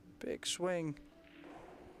big swing.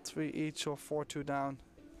 3 each or 4-2 down.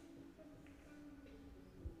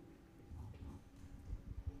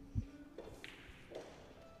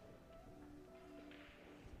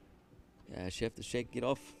 Yeah, she have to shake it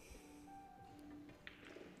off.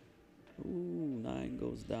 Ooh, 9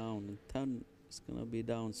 goes down and 10 is gonna be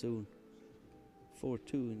down soon.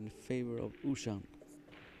 4-2 in favor of OUSCHAN.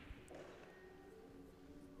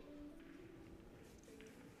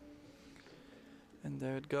 And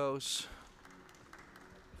there it goes.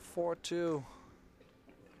 4-2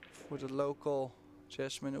 for the local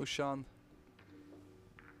Jasmin OUSCHAN.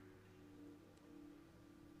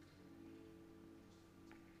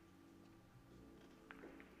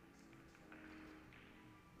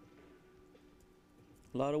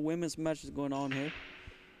 A lot of women's matches going on here.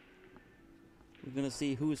 We're gonna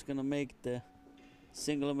see who's gonna make the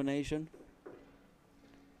single elimination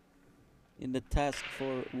in the task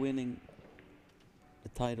for winning the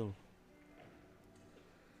title.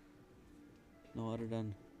 No other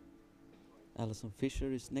than Alison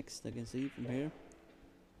Fisher is next, I can see from here.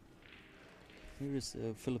 Here is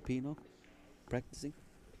a Filipino practicing.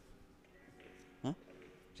 Huh?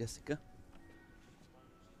 Jessica.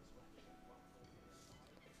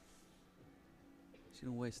 She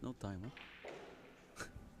don't waste no time, huh?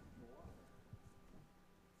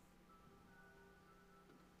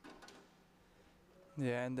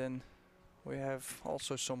 Yeah, and then we have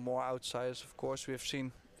also some more outsiders, of course. We have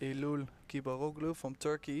seen Eylül Kibaroglu from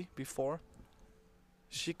Turkey before.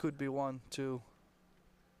 She could be one to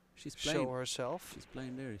show herself. She's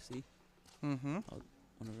playing there, you see? Mm-hmm.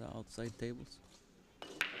 One of the outside tables.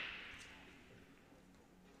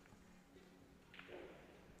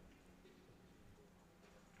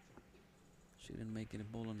 She didn't make any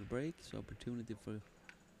ball on the break, so opportunity for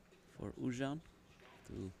USCHAN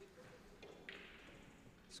to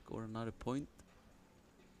score another point.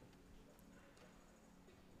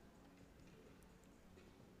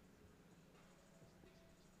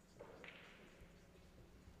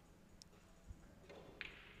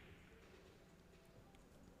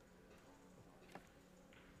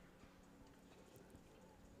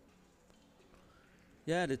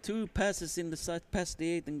 Yeah, the two passes in the side, past the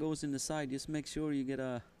 8 and goes in the side. Just make sure you get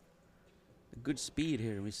a good speed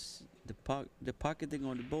here. The pocketing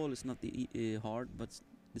on the ball is not the hard, but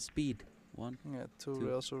the speed. One. Yeah, two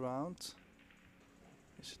rails around.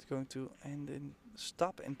 Is it going to end in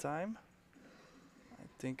stop in time? I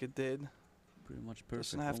think it did. Pretty much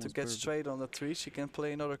perfect. Doesn't have to get straight on the 3. She can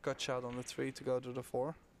play another cut shot on the 3 to go to the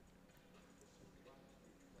 4.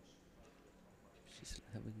 She's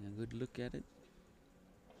having a good look at it.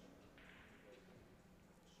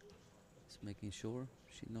 Just making sure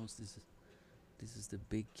she knows this is the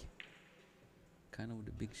big, kind of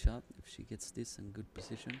the big shot. If she gets this in good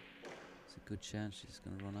position, it's a good chance she's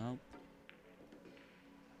gonna run out.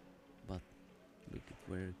 But look at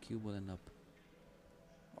where Q will end up.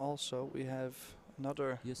 Also, we have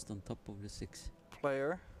another just on top of the 6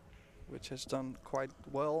 player, which has done quite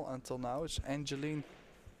well until now. It's Angeline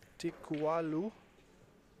Tikualu.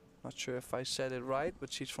 Not sure if I said it right,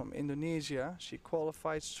 but she's from Indonesia. She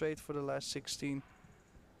qualified straight for the last 16.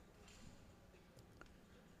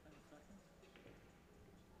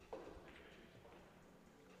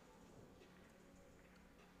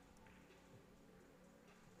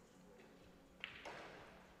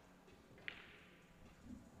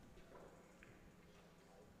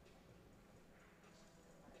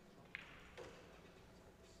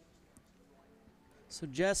 So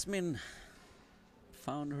Jasmin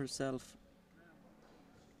found herself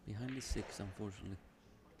behind the 6, unfortunately.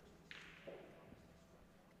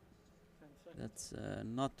 That's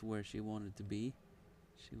not where she wanted to be.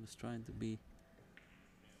 She was trying to be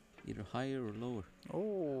either higher or lower.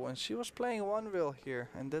 Oh, and she was playing one reel here,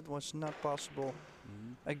 and that was not possible.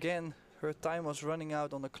 Again, her time was running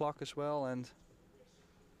out on the clock as well, and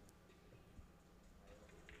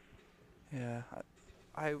yeah,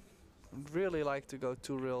 I really like to go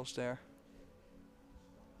 2 reels there.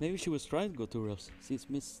 Maybe she was trying to go 2 reels. She's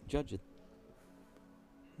misjudged it.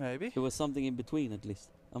 Maybe. There was something in between at least.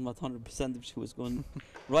 I'm not 100% if she was going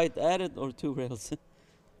right at it or 2 rails.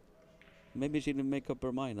 Maybe she didn't make up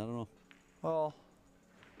her mind, I don't know. Well,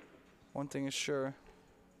 one thing is sure,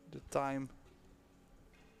 the time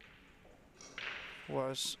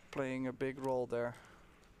was playing a big role there.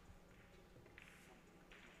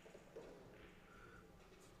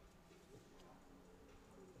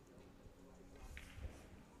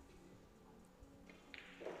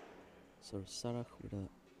 So Sarac with an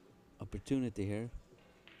opportunity here.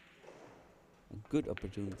 A good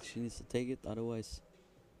opportunity. She needs to take it, otherwise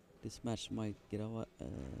this match might get out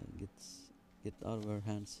of her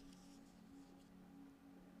hands.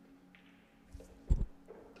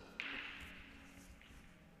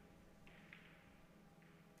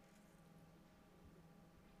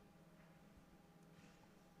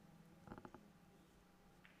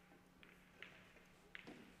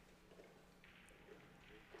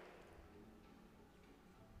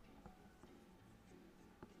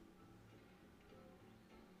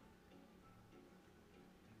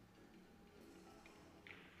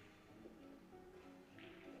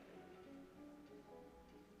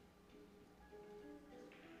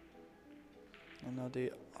 And now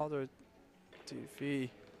the other TV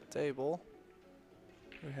table,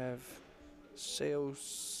 we have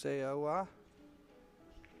Seowa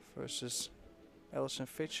versus Alison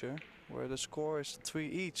Fisher, where the score is 3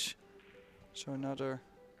 each. So another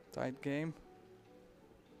tight game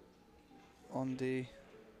on the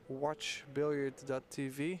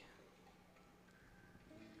watchbilliard.tv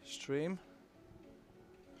stream.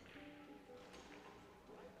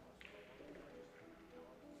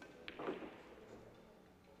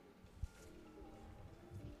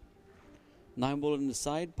 9 ball in the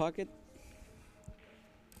side pocket.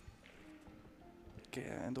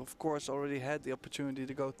 Yeah, and of course already had the opportunity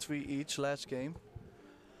to go 3 each last game.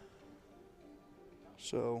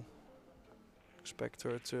 So expect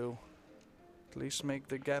her to at least make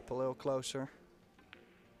the gap a little closer.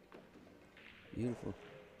 Beautiful.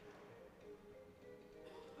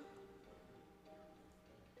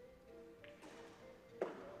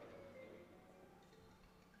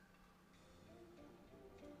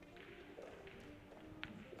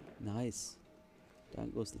 Nice.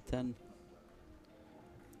 Down goes the 10.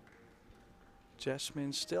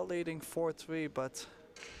 Jasmin still leading 4-3, but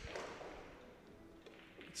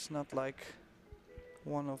it's not like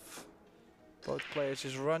one of both players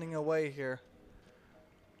is running away here.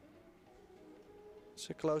 It's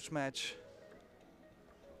a close match.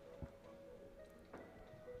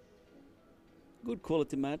 Good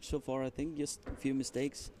quality match so far, I think. Just a few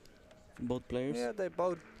mistakes from both players. Yeah, they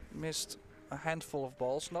both missed a handful of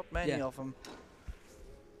balls, not many of them.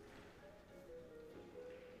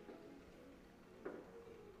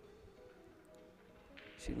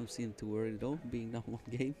 She don't seem too worried though, being down 1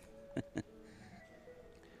 game.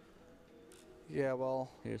 Yeah,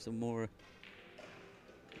 well, here's a more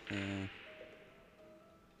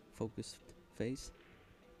focused face.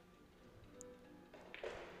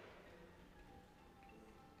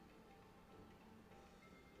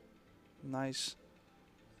 Nice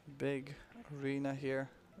big arena here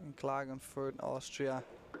in Klagenfurt, Austria.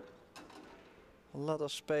 A lot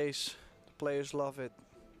of space. The players love it.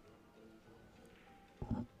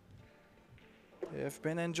 They have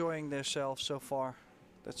been enjoying themselves so far.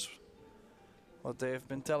 That's what they have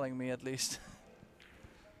been telling me, at least.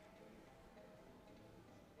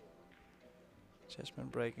 Jasmin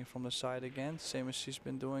breaking from the side again, same as she's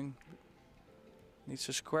been doing. Needs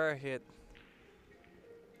a square hit.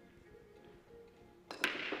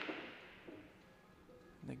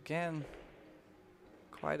 And again,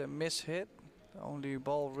 quite a miss hit. The only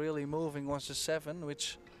ball really moving was the 7,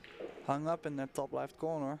 which hung up in that top left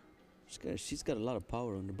corner. She's got a lot of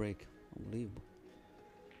power on the break. Unbelievable.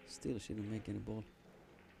 Still, she didn't make any ball.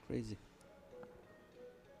 Crazy.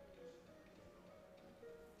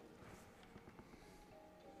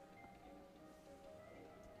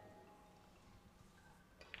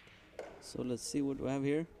 So let's see what we have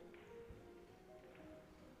here.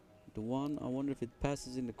 The 1, I wonder if it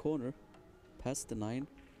passes in the corner. Past the 9.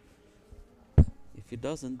 If it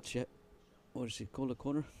doesn't, what does she call the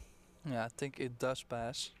corner? Yeah, I think it does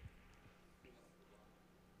pass.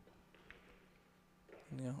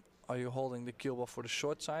 Yeah. Are you holding the cue ball for the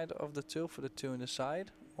short side of the 2, for the 2 in the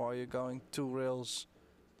side? Or are you going 2 rails?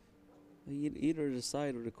 Either the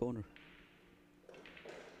side or the corner.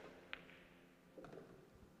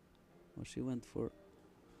 Well, she went for...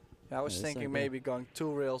 Yeah, I was thinking maybe going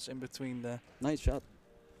 2 rails in between the... Nice shot.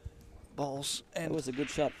 Balls. And that was a good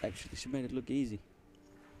shot, actually. She made it look easy.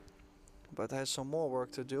 But has some more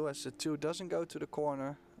work to do, as the 2 doesn't go to the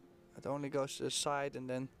corner. It only goes to the side, and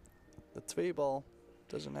then the 3 ball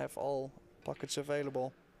doesn't have all pockets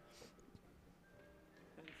available.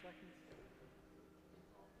 10 seconds.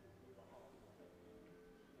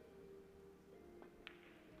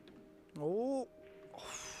 Oh!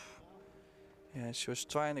 Yeah, she was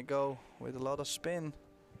trying to go with a lot of spin.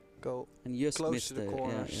 Go and just close missed to the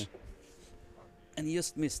corners. Yeah. And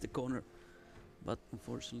just missed the corner. But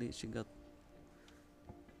unfortunately she got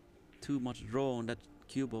too much draw on that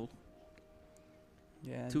cue ball.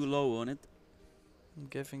 Yeah. Too low on it.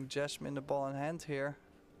 Giving Jasmin the ball in hand here.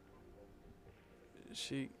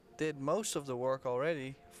 She did most of the work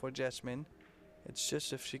already for Jasmin. It's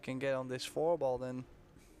just if she can get on this 4 ball, then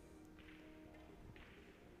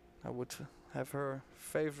I would have her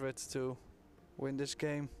favorite to win this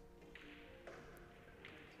game.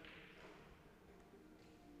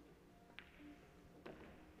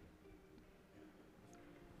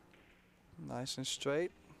 Nice and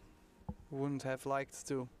straight. Wouldn't have liked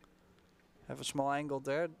to have a small angle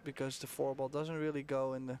there, because the 4 ball doesn't really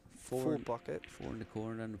go in the full pocket. 4 in the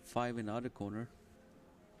corner and 5 in the other corner.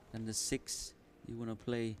 And the 6 you want to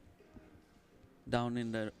play down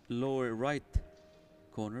in the lower right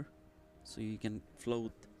corner, so you can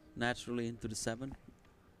float naturally into the 7.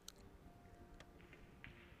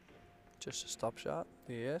 Just a stop shot,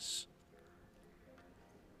 yes.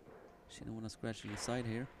 She don't want to scratch on the side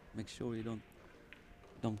here. Make sure you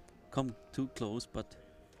don't come too close, but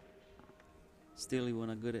still you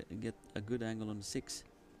want to get a good angle on the 6.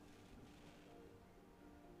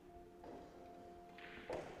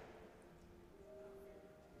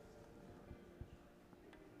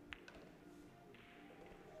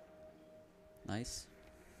 Nice.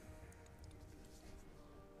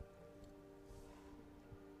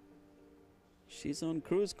 She's on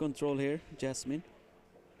cruise control here, Jasmin.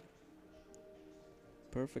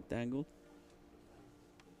 Perfect angle.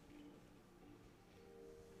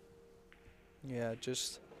 Yeah,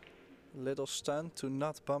 just a little stun to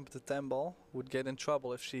not bump the 10 ball. Would get in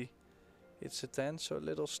trouble if she hits a 10. So a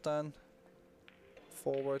little stun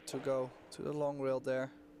forward to go to the long rail there.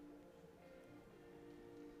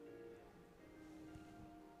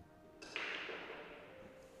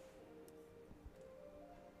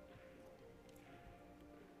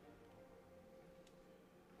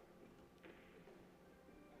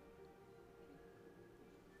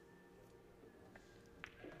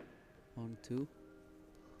 On 2.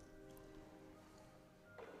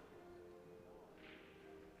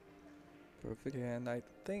 Perfect. Yeah, and I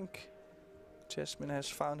think Jasmin has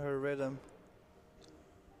found her rhythm.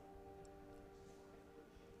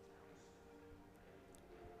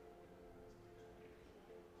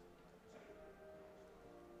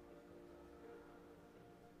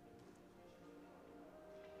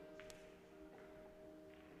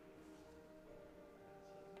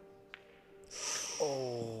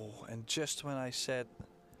 Oh, and just when I said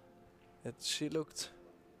that she looked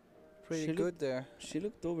pretty good there. She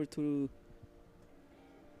looked over to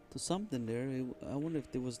something there. I wonder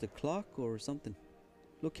if there was the clock or something.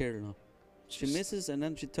 Look here now. She misses and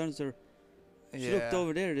then she turns her. She looked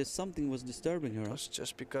over there. There's something was disturbing her. It was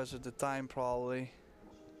just because of the time probably.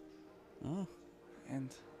 Oh.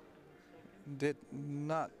 And did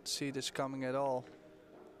not see this coming at all.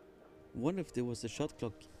 Wonder if there was the shot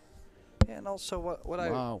clock. Yeah, and also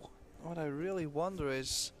what I really wonder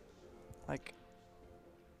is, like,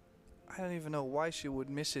 I don't even know why she would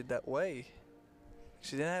miss it that way.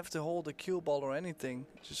 She didn't have to hold the cue ball or anything.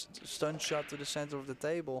 Just a stun shot to the center of the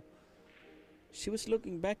table. She was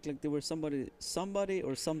looking back like there was somebody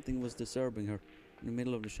or something was disturbing her in the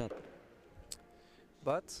middle of the shot.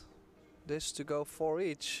 But this to go 4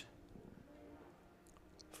 each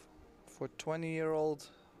for 20-year-old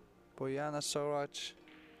Bojana SARAC.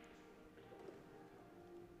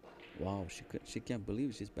 Wow, she can't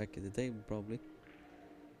believe she's back at the table probably.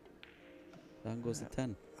 Down goes the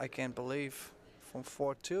 10. I can't believe from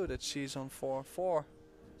 4-2 that she's on 4-4.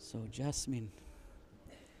 So Jasmin,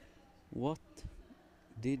 what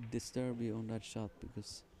did disturb you on that shot?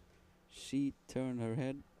 Because she turned her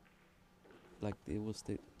head like it was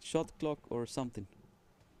the shot clock or something.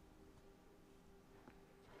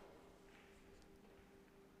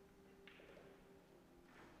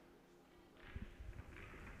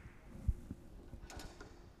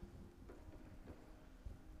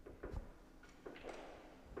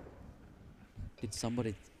 Did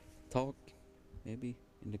somebody talk, maybe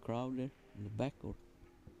in the crowd there, in the back, or?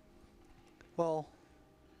 Well,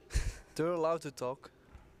 they're allowed to talk.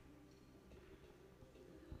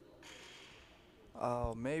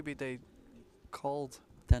 Oh, maybe they called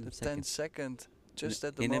 10 second just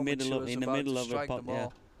at the moment she was about to strike the ball. Yeah.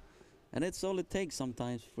 And it's all it takes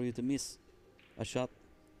sometimes for you to miss a shot.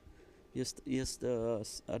 Just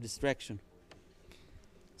a distraction.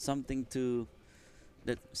 Something to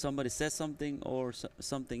that somebody says something or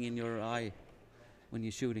something in your eye when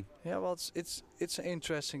you're shooting. Yeah, well, it's an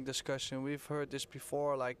interesting discussion. We've heard this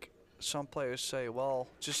before. Like some players say, "Well,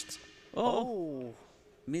 just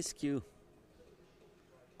miscue."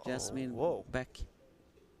 Jasmin, back.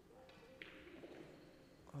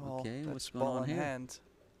 Well, okay, what's going ball on in here? Hand.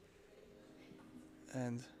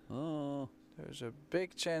 And there's a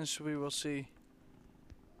big chance we will see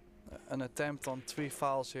an attempt on 3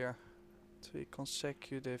 fouls here. 3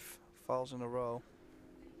 consecutive fouls in a row.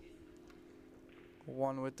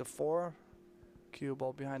 1 with the 4. Cue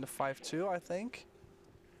ball behind the 5-2, I think.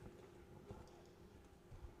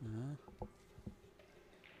 I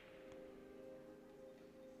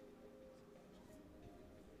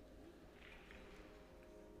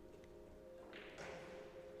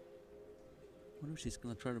wonder if she's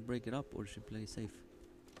gonna try to break it up or she play safe.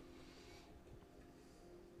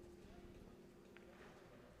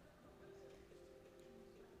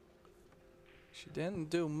 She didn't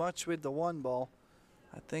do much with the 1 ball.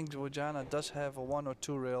 I think Bojana does have a 1 or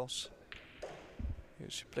 2 rails. Here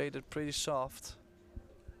she played it pretty soft.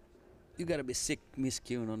 You gotta be sick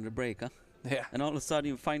miscuing on the break, huh? Yeah. And all of a sudden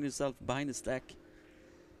you find yourself behind the stack.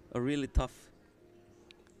 A really tough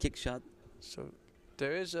kick shot. So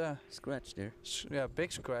there is a scratch there. Yeah,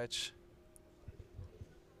 big scratch.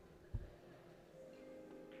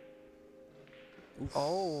 Oof.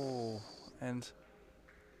 Oh, and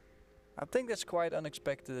I think that's quite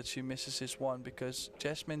unexpected that she misses this 1 because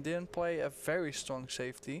Jasmin didn't play a very strong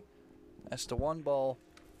safety, as the 1 ball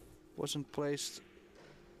wasn't placed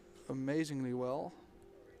amazingly well.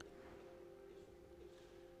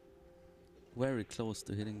 very close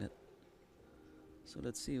to hitting that. So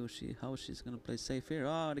let's see how she's gonna play safe here.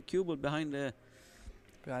 Ah, the cue ball behind the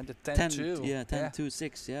 10-2. Yeah,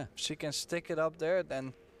 10-2-6. Yeah. If she can stick it up there,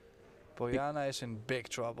 then Bojana is in big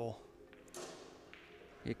trouble.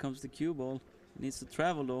 Here comes the cue ball. Needs to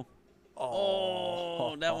travel though.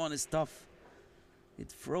 Oh, Oh, that one is tough.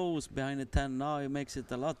 It froze behind the 10. Now it makes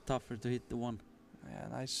it a lot tougher to hit the 1. Yeah,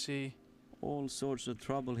 and I see All sorts of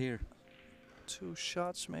trouble here. 2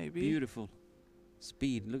 shots maybe. Beautiful.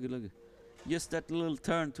 Speed. Look at. Just that little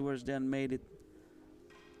turn towards the end made it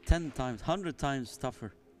 10 times, 100 times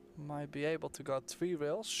tougher. Might be able to got 3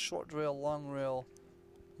 rails. Short rail, long rail,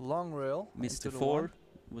 long rail. Mr. into the 4 1.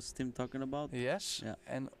 was Tim talking about. Yes. Yeah.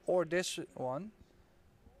 And or this one.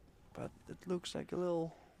 But it looks like a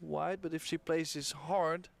little wide. But if she plays this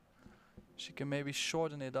hard, she can maybe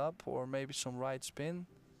shorten it up, or maybe some right spin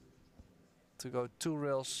to go 2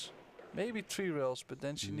 rails, maybe 3 rails. But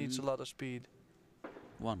then she needs a lot of speed.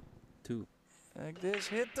 1, 2. Like this,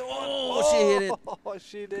 hit the 1. Oh, she hit it. Oh,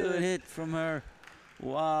 she did Good it. hit from her.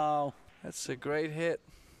 Wow. That's a great hit.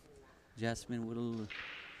 Jasmine with a little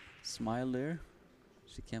smile there.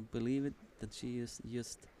 She can't believe it that she is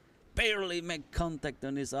just barely make contact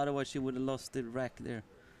on this. Otherwise, she would have lost the rack there.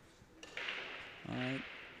 All right.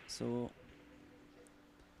 So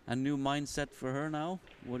a new mindset for her now.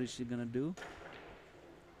 What is she gonna do?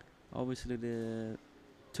 Obviously, the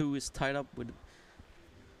 2 is tied up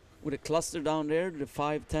with a cluster down there. The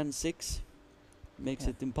 5, 10, 6 makes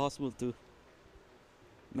it impossible to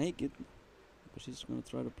make it. But she's gonna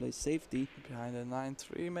try to play safety. Behind the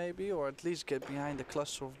 9-3 maybe, or at least get behind the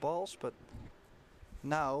cluster of balls. But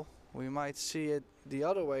now we might see it the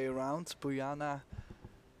other way around. Bojana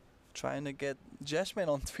trying to get Jasmine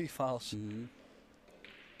on 3 fouls. Mm-hmm.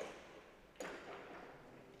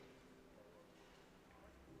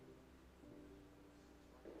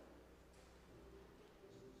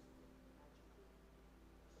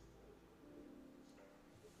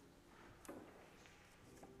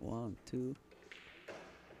 One, 2,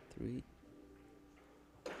 3.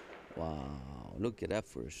 Wow, look at that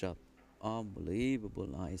for a shot. Unbelievable,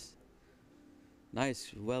 nice.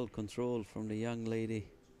 Nice, well controlled from the young lady.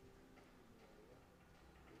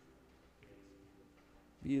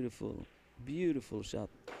 Beautiful, beautiful shot.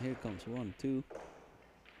 Here comes 1, 2.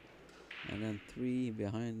 And then 3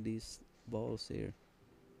 behind these balls here.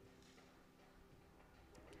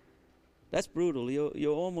 That's brutal.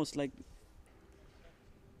 You're almost like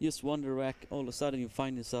just won the rack. All of a sudden you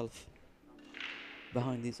find yourself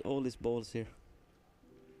behind all these balls here.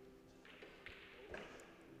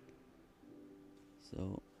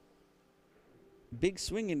 So big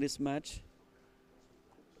swing in this match.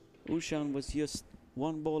 Ouschan was just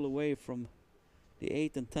 1 ball away from the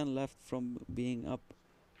 8 and 10 left from being up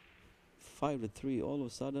 5-3. All of a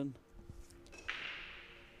sudden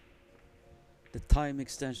the time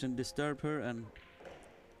extension disturbed her, and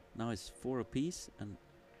now it's 4 apiece, and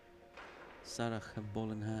Sarac have ball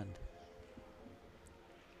in hand.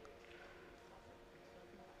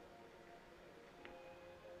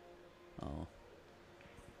 Oh,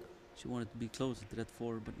 she wanted to be closer to that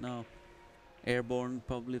 4, but now airborne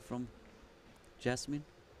probably from Jasmine.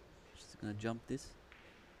 She's gonna jump this.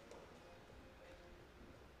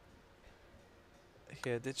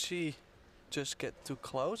 Yeah, did she just get too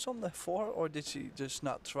close on the 4, or did she just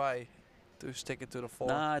not try to stick it to the 4?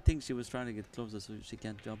 Nah, I think she was trying to get closer so she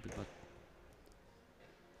can't jump it, but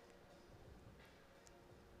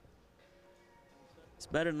it's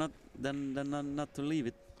better not than not to leave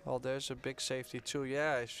it. Well, there's a big safety too.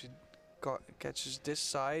 Yeah, if she catches this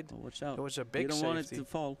side, Oh, watch out. there was a big You don't safety. want it to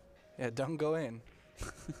fall. Yeah, don't go in.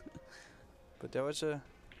 But there was a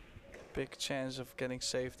big chance of getting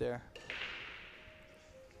saved there.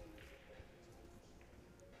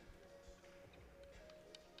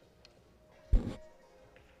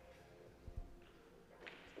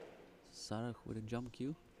 Sarac with a jump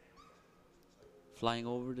cue. Flying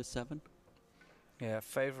over the 7. Yeah,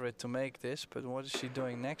 favorite to make this, but what is she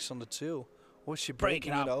doing next on the 2? Was she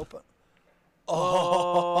breaking it open?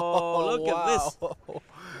 Oh, look at this. wow.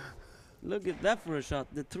 Look at that for a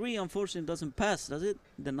shot. The 3 unfortunately doesn't pass, does it?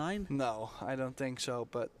 The 9? No, I don't think so,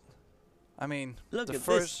 but I mean, Look the at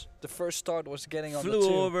first start was getting on the 2.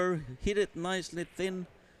 Flew over, hit it nicely thin.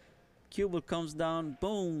 Cubal comes down,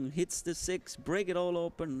 boom, hits the 6, break it all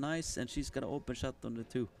open, nice, and she's got an open shot on the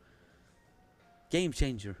 2. Game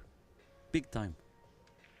changer. Big time.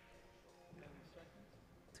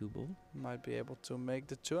 2 ball. Might be able to make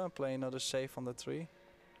the 2 and play another safe on the 3.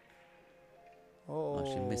 Oh,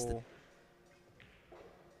 she missed it.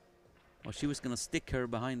 Oh, she was gonna stick her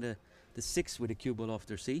behind the 6 with the cue ball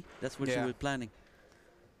after, see? That's what she Yeah. was planning.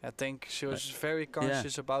 I think she was very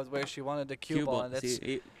conscious about where she wanted the cue ball, and that's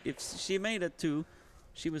if she made it 2,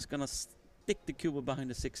 she was gonna stick the cue ball behind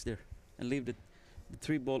the 6 there and leave the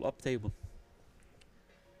 3 ball up table.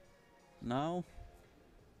 Now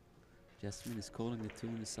Jasmin is calling the 2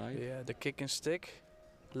 on the side. Yeah, the kick and stick,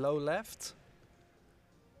 low left.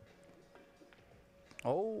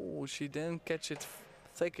 Oh, she didn't catch it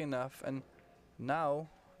thick enough, and now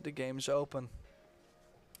the game is open.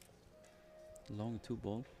 Long 2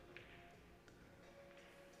 ball.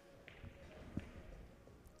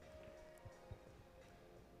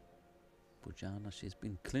 Bojana, she's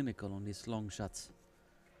been clinical on these long shots.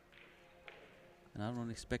 And I don't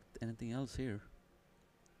expect anything else here.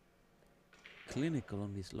 Clinical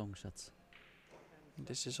on these long shots.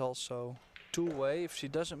 This is also 2-way. If she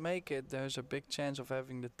doesn't make it, there's a big chance of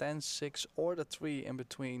having the 10, 6 or the 3 in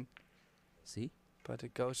between. See? But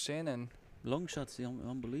it goes in, and long shots,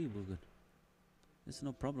 unbelievable good. It's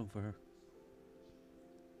no problem for her.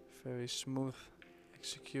 very smooth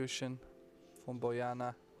execution from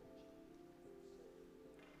Bojana.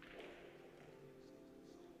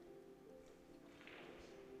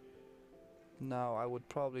 Now I would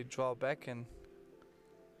probably draw back and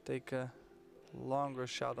take a longer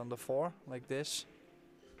shot on the 4, like this.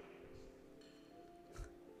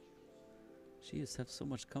 She has have so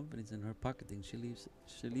much confidence in her pocketing. She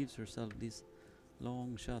leaves herself these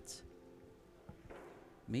long shots.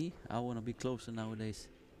 Me, I want to be closer nowadays.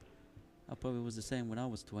 I probably was the same when I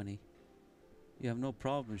was 20. You have no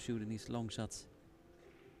problem shooting these long shots.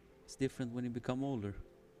 It's different when you become older.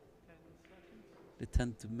 They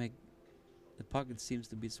tend to make the pocket seems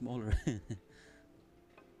to be smaller.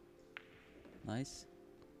 Nice.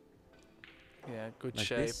 Yeah, good Like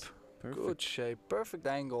shape. this. Perfect. Good shape. Perfect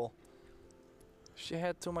angle. If she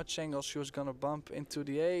had too much angle, she was gonna bump into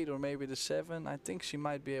the 8 or maybe the 7. I think she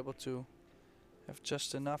might be able to have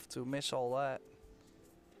just enough to miss all that.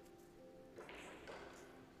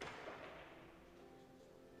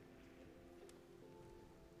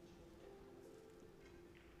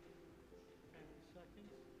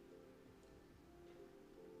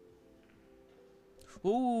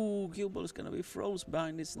 Ooh, cue ball is gonna be froze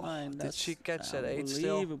behind this 9. Did she catch that 8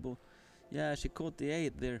 still? Unbelievable. Yeah, she caught the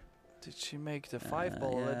 8 there. Did she make the 5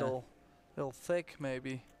 ball a little thick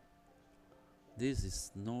maybe? This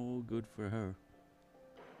is no good for her.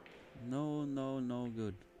 No, no, no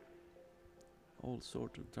good. All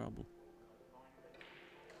sort of trouble.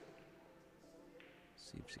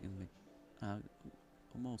 See if she can make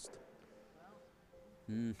almost.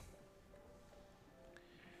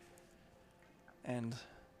 And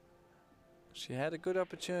she had a good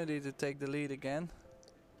opportunity to take the lead again.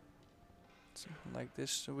 So like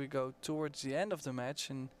this, we go towards the end of the match,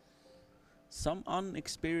 and Some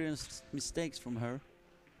unexperienced mistakes from her.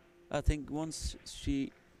 I think once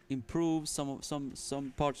she improves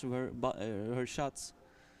some parts of her shots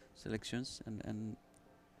selections and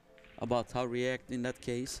about how react in that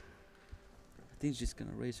case, I think she's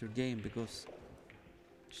gonna raise her game, because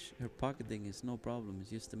her pocketing is no problem. It's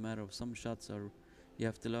just a matter of some shots are you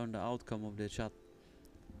have to learn the outcome of the shot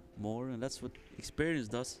more, and that's what experience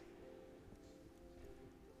does.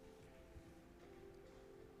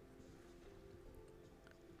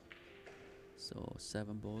 So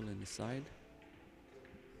 7 ball in the side,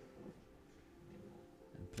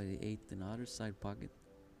 and play the 8 in the other side pocket.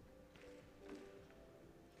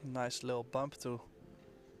 nice little bump to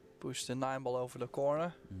push the 9 ball over the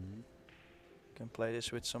corner. Can play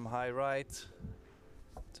this with some high right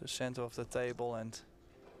to center of the table, and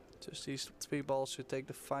just these 3 balls should take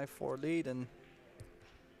the 5-4 lead. And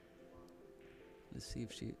Let's see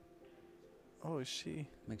if she oh, she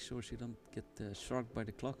make sure she don't get shrugged by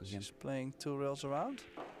the clock again. she's playing 2 rails around.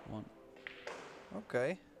 1.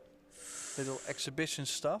 Okay, little exhibition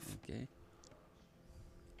stuff. Okay.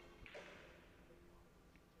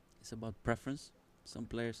 It's about preference. Some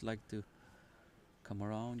players like to come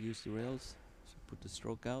around, use the rails, so put the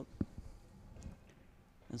stroke out.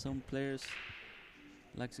 And some players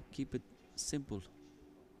like to keep it simple.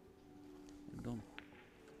 And don't.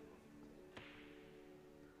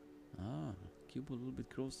 Cube a little bit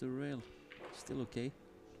close to the rail. Still okay.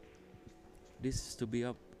 This is to be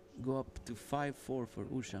go up to 5-4 for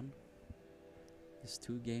Ushan. It's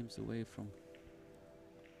 2 games away from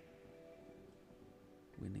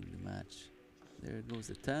winning the match. There goes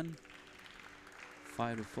the 10.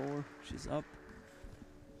 5-4. She's up.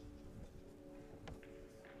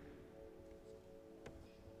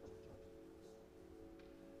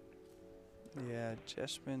 Yeah,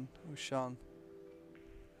 Jasmin OUSCHAN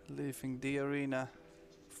leaving the arena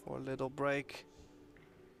for a little break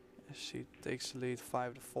as she takes the lead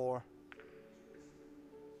 5-4.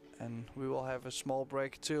 And we will have a small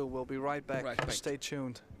break too. We'll be right back. Stay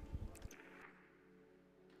tuned.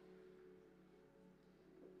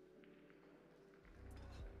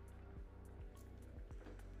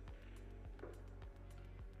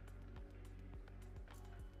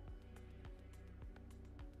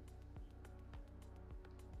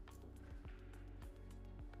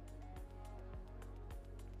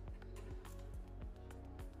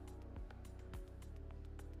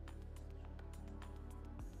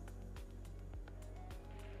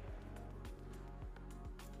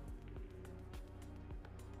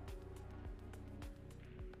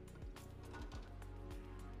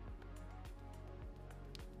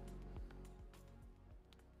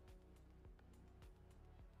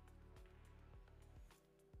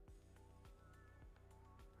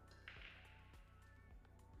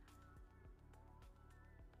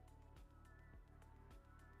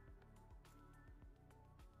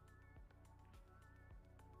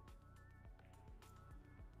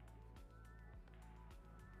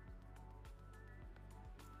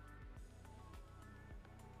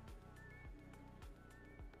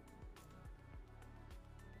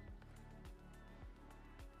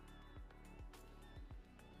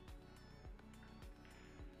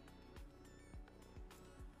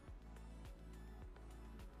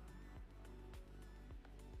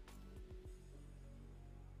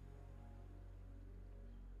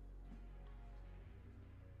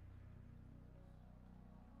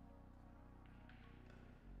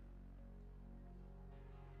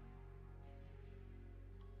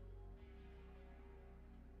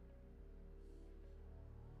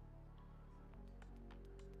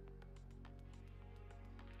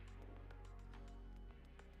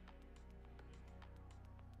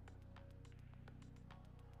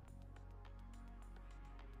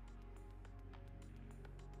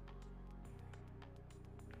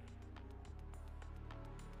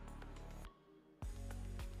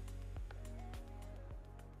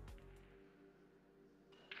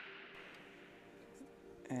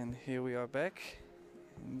 And here we are back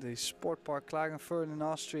in the Sport Park Klagenfurt in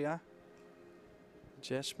Austria.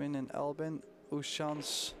 Jasmin and Albin,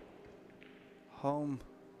 Ouschan's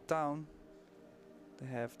hometown. They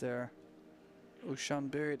have their Ouschan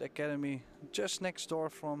Billiard Academy just next door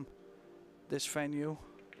from this venue.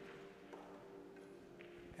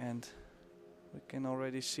 And we can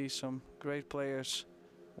already see some great players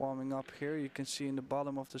warming up here. You can see in the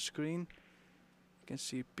bottom of the screen, you can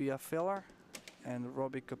see Pia Filler and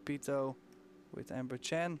Robbie Capito with Amber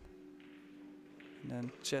Chan. And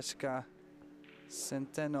then Jessica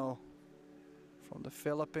Centeno from the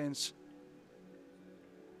Philippines.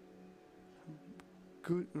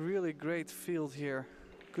 Good, really great field here.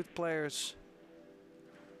 Good players.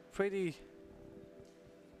 Pretty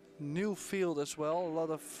new field as well. A lot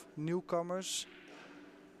of newcomers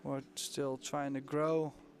who are still trying to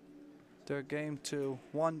grow their game to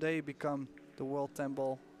one day become the World 10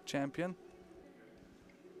 Ball champion.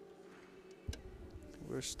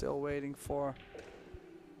 We're still waiting for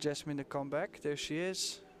Jasmin to come back. There she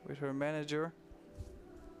is with her manager,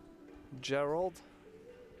 Gerald.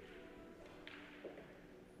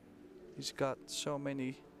 He's got so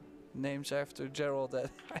many names after Gerald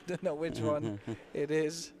that I don't know which one it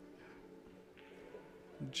is.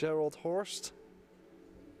 Gerald Horst.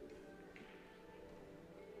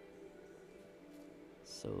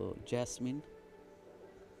 So Jasmin,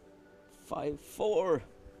 5-4,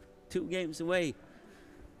 2 games away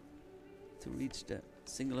to reach the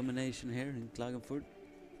single elimination here in Klagenfurt.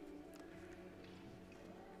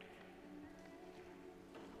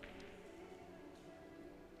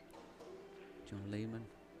 John Lehman,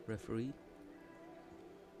 referee.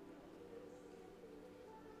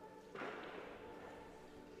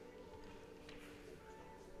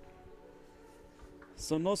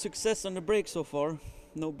 So no success on the break so far.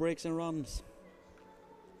 No breaks and runs.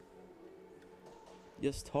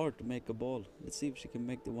 Just hard to make a ball. Let's see if she can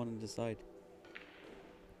make the one on the side.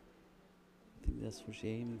 I think that's what she's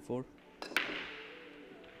aiming for.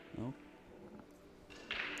 No.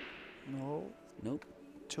 No. Nope.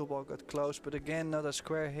 Two ball got close, but again not a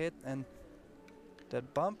square hit, and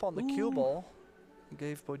that bump on the cue ball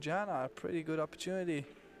gave Bojana a pretty good opportunity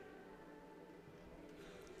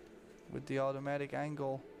with the automatic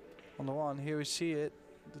angle on the one. Here we see it.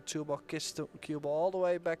 The two ball kissed the cue ball all the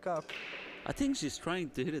way back up. I think she's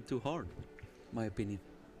trying to hit it too hard, my opinion.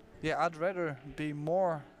 Yeah, I'd rather be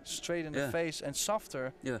more straight in the face and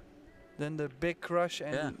softer than the big crush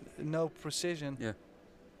and no precision. Yeah.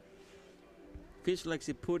 Feels like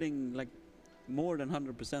she's putting like more than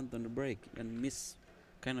 100% on the break and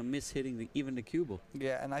kind of miss hitting even the cue ball.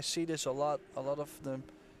 Yeah, and I see this a lot. A lot of them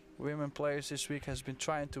women players this week has been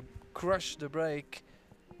trying to crush the break,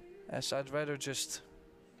 as I'd rather just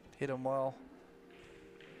hit them well.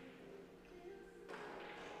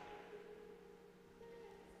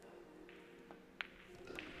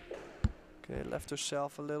 Okay, left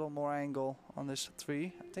herself a little more angle on this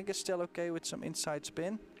 3. I think it's still okay with some inside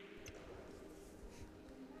spin.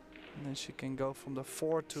 And then she can go from the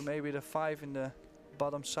 4 to maybe the 5 in the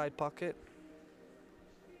bottom side pocket.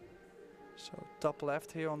 So top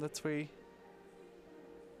left here on the 3.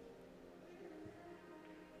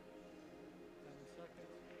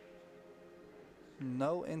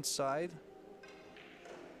 No inside.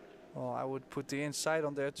 Well, I would put the inside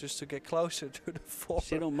on there just to get closer to the 4.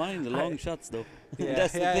 She don't mind the long shots though. Yeah,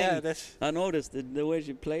 that's the thing. yeah, that's I noticed the way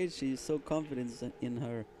she plays, she's so confident in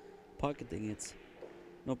her pocketing. It's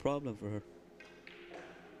no problem for her.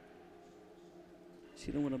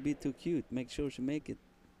 She don't want to be too cute. Make sure she make it.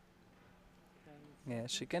 Yeah,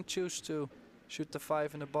 she can choose to shoot the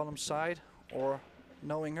 5 in the bottom side, or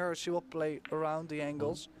knowing her, she will play around the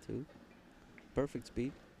angles. 1, 2. Perfect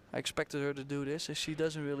speed. I expected her to do this, and she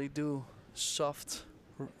doesn't really do soft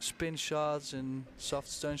spin shots and soft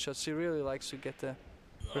stun shots. She really likes to get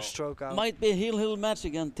her stroke out. Might be a heel match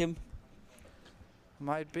again, Tim.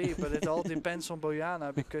 Might be, but it all depends on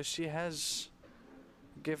Bojana, because she has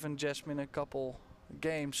given Jasmin a couple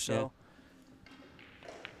games, so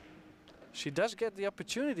she does get the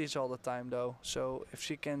opportunities all the time though. So if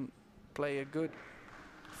she can play a good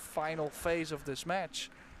final phase of this match,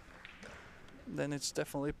 then it's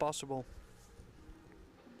definitely possible.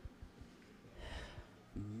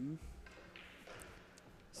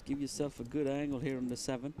 Just give yourself a good angle here on the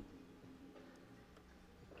 7.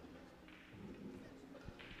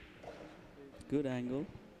 Good angle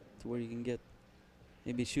to where you can get,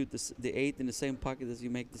 maybe shoot the 8 in the same pocket as you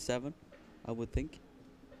make the 7, I would think.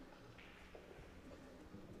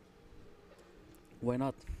 Why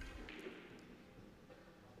not?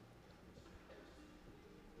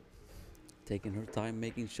 Taking her time,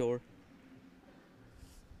 making sure.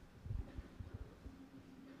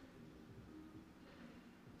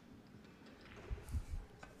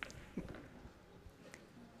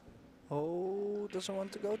 Oh, doesn't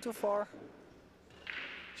want to go too far.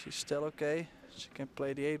 She's still okay. She can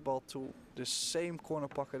play the 8 ball to the same corner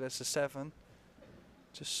pocket as the 7.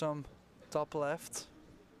 Just some top left.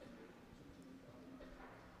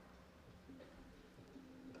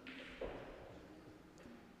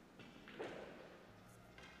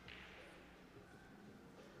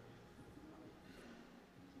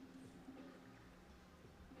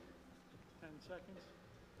 Seconds.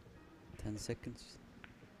 10 seconds.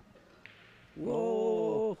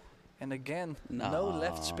 Whoa! And again, no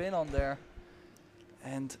left spin on there.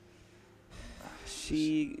 And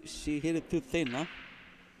she hit it too thin, huh?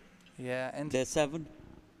 yeah, and The 7.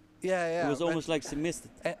 yeah, It was almost like she missed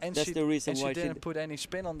it. and That's the reason why she didn't put any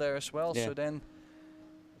spin on there as well. Yeah. So then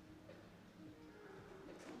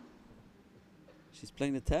she's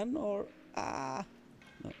playing the 10 or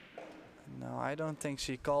no, I don't think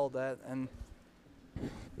she called that. And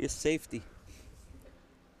it's safety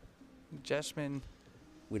Jasmin,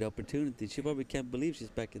 with opportunity. She probably can't believe she's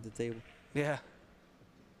back at the table. yeah.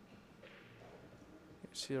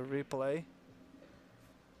 See a replay.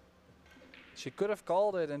 She could have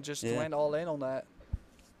called it and just went all in on that,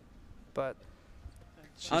 but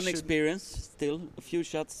she unexperienced still. A few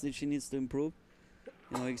shots that she needs to improve.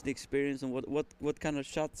 You know, it's the experience and what kind of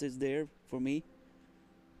shots is there for me.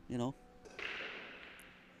 You know.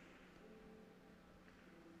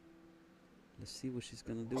 Let's see what she's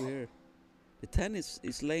gonna do here. The 10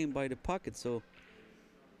 is laying by the pocket, so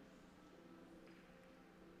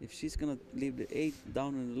if she's gonna leave the 8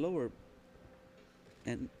 down in the lower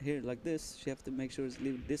and here like this, she have to make sure it's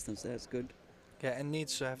leave distance. That's good. yeah, and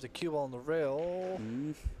needs to have the cue ball on the rail,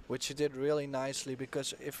 which she did really nicely,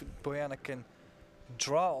 because if Bojana can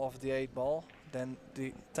draw off the 8 ball, then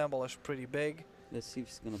the 10 ball is pretty big. Let's see if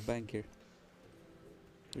she's gonna bank here.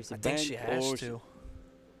 There's a I bank, think she has to.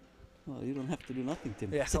 Well, you don't have to do nothing,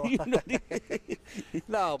 Tim. Yeah. So you know,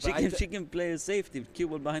 No, but she can play a safety cue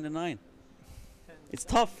ball behind the 9. It's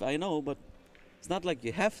tough, I know, but it's not like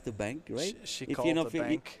you have to bank, right? She If called you know the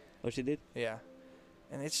bank. Oh, she did? Yeah.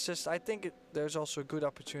 And it's just, I think there's also a good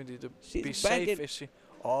opportunity to She's be banking. safe if she...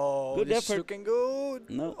 Oh, Good this is effort. looking good.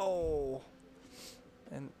 No. Oh.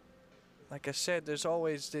 And like I said, there's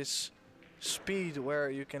always this speed where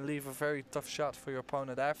you can leave a very tough shot for your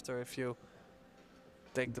opponent after if you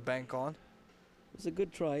take the bank on. It was a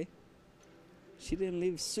good try. She didn't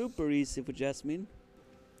leave super easy for Jasmin.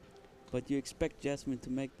 But you expect Jasmin to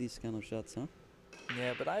make these kind of shots, huh?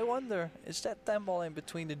 Yeah, but I wonder, is that 10 ball in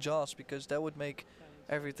between the jaws? Because that would make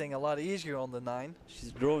everything a lot easier on the 9.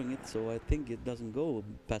 She's drawing it, so I think it doesn't go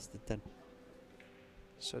past the 10.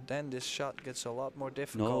 So then this shot gets a lot more No,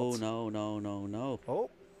 difficult. no, no, no, no. Oh,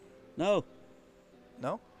 No!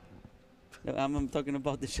 no? No, I'm talking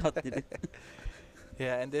about the shot.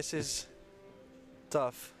 Yeah, and this is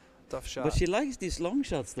tough. Tough shot. But she likes these long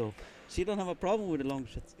shots, though. She don't have a problem with the long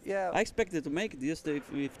shots. yeah, I expected to make it just if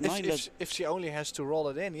 9 does. if she only has to roll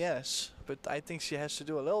it in, yes. But I think she has to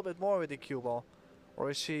do a little bit more with the cue ball. Or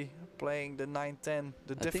is she playing the 9-10,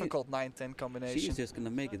 the think difficult 9-10 combination? She's just gonna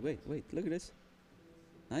make it. Wait, look at this.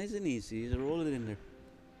 Nice and easy. Just roll it in there.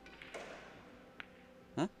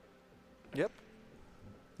 Huh? Yep.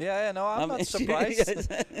 Yeah, no, I'm not surprised. Yes.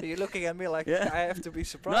 You're looking at me like Yeah. I have to be No,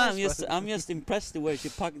 surprised. I'm just impressed the way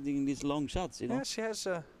she's pocketing these long shots, you know? Yeah, she has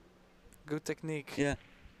a good technique. Yeah.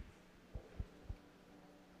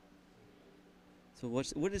 So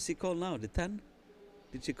what does she call now? The 10?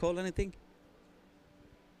 Did she call anything?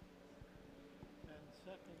 10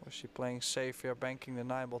 seconds. Was she playing safe here, banking the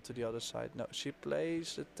 9 ball to the other side? No, she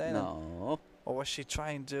plays the 10. No. Or was she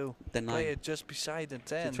trying to The play 9. it just beside the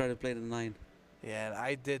 10? She tried to play the 9. Yeah, and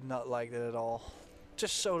I did not like that at all.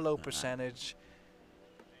 Just so low percentage.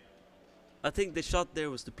 I think the shot there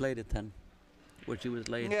was to play the 10. Where she was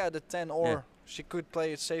laying. Yeah, the 10, or Yeah. she could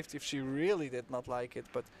play it safety if she really did not like it,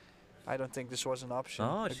 but I don't think this was an option.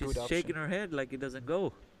 Oh, a good she's option. shaking her head like it doesn't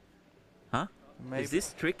go. Huh? Maybe, Is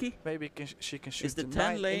this tricky? maybe she can shoot Is the 9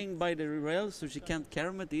 10 in- laying by the rail so she can't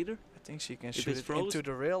carry it either? I think she can if shoot it's it froze? into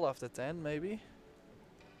the rail of the 10, maybe.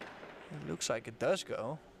 It looks like it does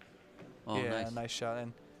go. Oh, yeah, nice. shot.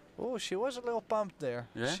 And oh, she was a little pumped there.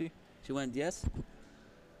 Yeah? She went yes.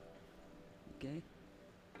 Okay.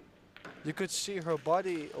 You could see her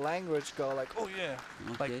body language go like, oh yeah.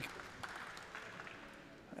 Okay. Like,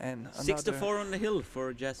 and 6 to another- 4 on the hill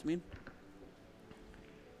for Jasmin.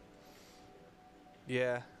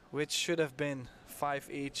 Yeah, which should have been 5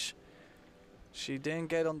 each. She didn't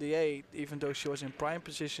get on the 8, even though she was in prime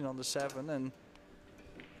position on the 7, and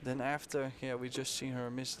then after, yeah, we just seen her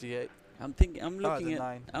miss the 8. I'm The looking at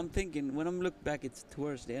 9. I'm thinking when I'm look back it's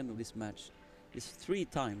towards the end of this match. It's 3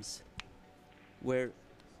 times where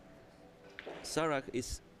Sarac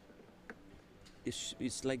is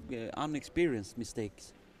like unexperienced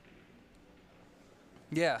mistakes.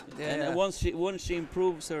 Yeah, And once she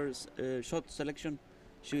improves her shot selection,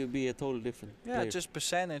 she will be a totally different player. just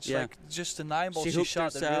percentage, Yeah. like just the 9 ball She she hooked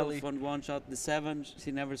shot it herself really. on one shot. The 7,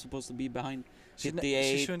 she never supposed to be behind. She Hit ne- the she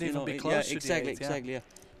 8. shouldn't you even know, be yeah, close to the exactly, 8, yeah. exactly. Yeah.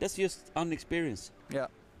 That's just unexperienced. Yeah.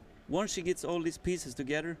 Once she gets all these pieces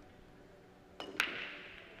together,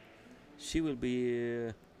 she will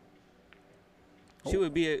be.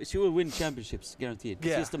 She will win championships, guaranteed.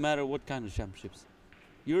 Yeah. It's just a matter of what kind of championships.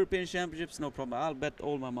 European championships, no problem. I'll bet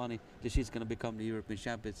all my money that she's gonna become the European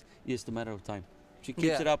champion. It's just a matter of time. She keeps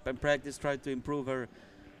Yeah. it up and practice, try to improve her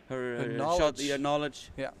shot, knowledge.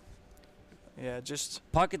 knowledge. Yeah, just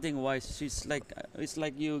Pocketing wise, she's like it's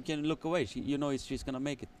like you can look away. You know she's gonna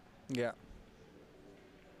make it, yeah.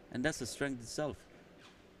 and that's the strength itself.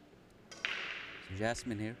 So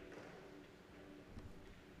Jasmin here.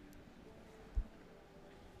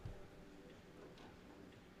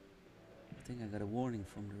 I think I got a warning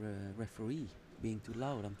from the referee being too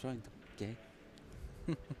loud. I'm trying to. Okay.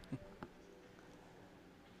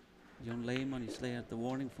 John Lehman is laying out the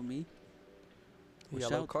warning for me. Watch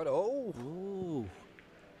Yellow out. card. Oh, Oh.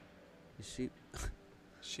 Is she?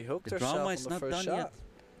 she hooked The herself drama on is the not first done shot. yet.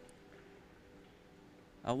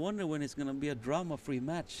 I wonder when it's gonna be a drama-free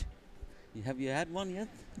match. Have you had one yet?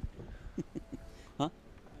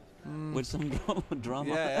 Mm. With some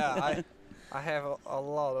drama? Yeah, I have a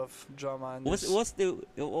lot of drama in this. What's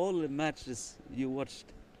all the matches you watched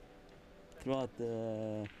throughout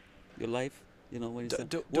your life? You know when you said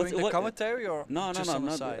Doing the commentary or no, just on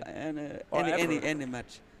the side? Or any ever? any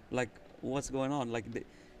match. Like what's going on? Like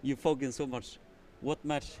you focus so much. What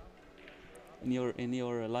match in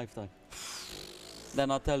your lifetime? Then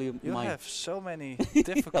I'll tell you You mine. have so many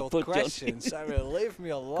difficult put you on- questions. I mean, leave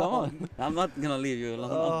me alone. Come on, I'm not gonna leave you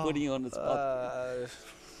alone. I'm putting you on the spot.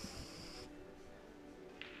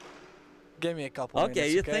 Give me a couple Okay,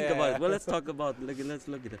 minutes. you think about yeah. it. Well, let's talk about. Let's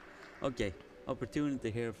look at it. Okay, opportunity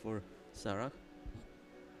here for Sarac.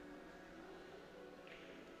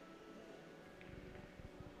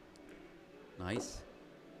 Nice,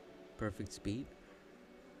 perfect speed.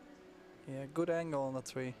 Yeah, good angle on the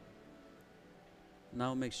 3.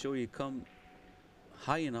 Now make sure you come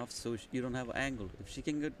high enough so you don't have an angle. If she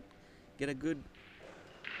can get a good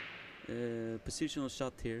positional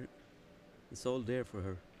shot here, it's all there for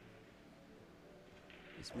her.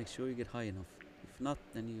 Just make sure you get high enough. If not,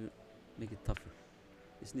 then you make it tougher.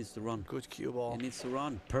 This needs to run. Good cue ball. It needs to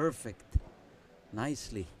run. Perfect.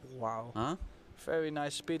 Nicely. Wow. Huh? Very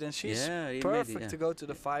nice speed, and she's Yeah, he made it, perfect yeah. to go to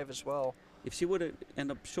the 5 as well. If she would have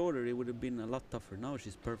ended up shorter, it would have been a lot tougher. Now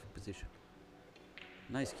she's perfect position.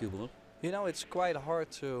 Nice cue ball. You know, it's quite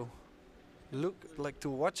hard to to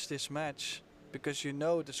watch this match, because you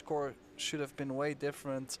know the score should have been way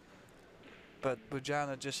different, but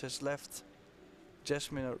Bojana just has left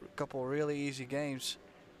Jasmin a couple really easy games.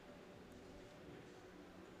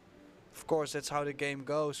 Of course, that's how the game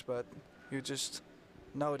goes, but you just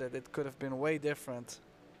know that it could have been way different.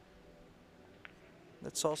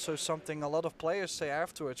 That's also something a lot of players say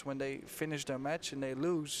afterwards when they finish their match and they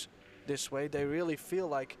lose this way. They really feel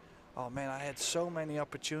like, oh man, I had so many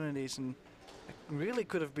opportunities and I really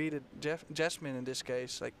could have beaten Jasmin in this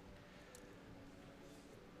case. Like,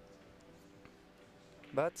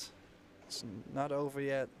 but it's not over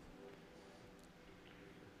yet.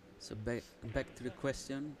 So back to the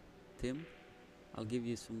question, Tim. I'll give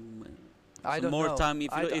you some I don't more know. time.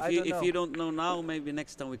 If you know. don't know now, maybe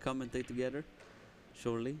next time we commentate together.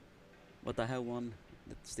 Surely. But I have one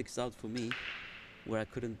that sticks out for me, where I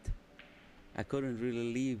couldn't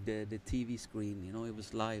really leave the TV screen. You know, it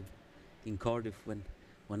was live in Cardiff when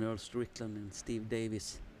Earl Strickland and Steve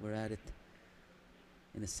Davis were at it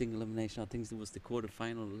in a single elimination. I think it was the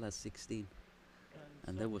quarterfinal, the last 16,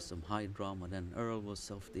 and there was some high drama. Then Earl was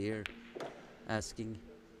off the air, asking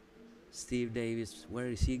Steve Davis where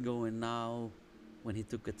is he going now, when he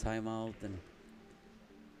took a timeout, and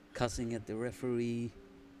cussing at the referee.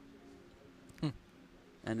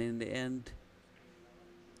 And in the end,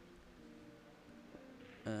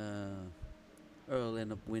 Earl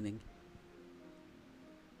ended up winning.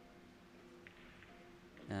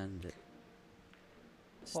 And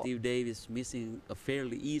Steve Davis missing a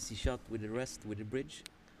fairly easy shot with the rest, with the bridge.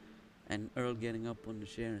 And Earl getting up on the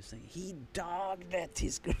chair and saying, he dogged at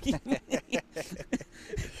his screen.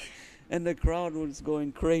 And the crowd was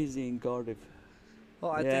going crazy in Cardiff.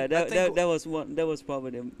 Well, I yeah, think that was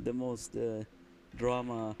probably the most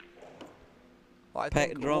drama well, I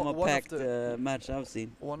think packed match I've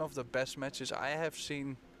seen. one of the best matches I have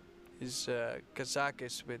seen is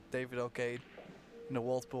Kazakis with David Arcade in the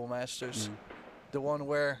World Pool Masters. The one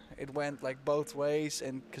where it went like both ways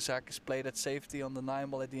and Kazakis played at safety on the 9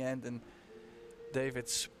 ball at the end and David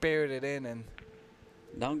speared it in, and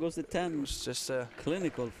down goes the 10. it was just a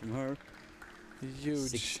Clinical from her.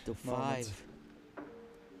 huge 6-5. moment.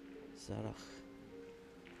 Sarac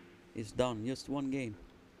is done. Just one game.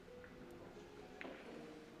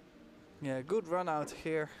 Yeah, good run out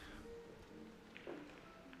here.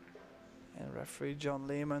 And referee John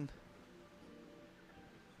Lehman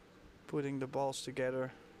putting the balls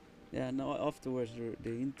together. Yeah, no, afterwards the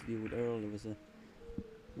interview with Earl, it was a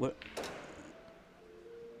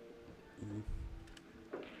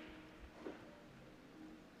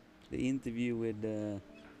the interview with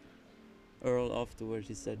Earl afterwards,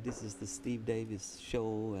 he said, this is the Steve Davis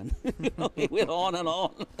show, and you know, he went on and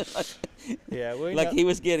on. Yeah, we Like he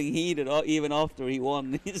was getting heated even after he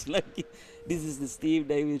won. He's like, this is the Steve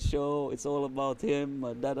Davis show, it's all about him,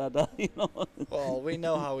 da da da, you know. well, we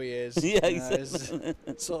know how he is. Yeah, exactly.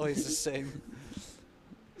 It's always the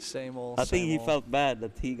same old. I think same he old. felt bad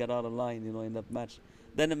that he got out of line, you know, in that match.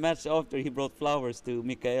 Then the match after, he brought flowers to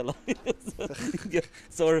Michaela.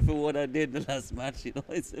 Sorry for what I did the last match, you know,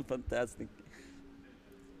 it's fantastic.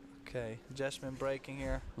 Okay, Jasmin breaking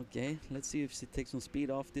here. Okay, let's see if she takes some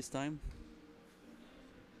speed off this time.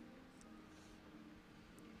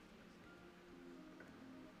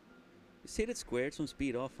 You see that squared some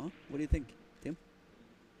speed off, huh? What do you think, Tim?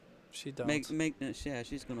 She don't. Yeah,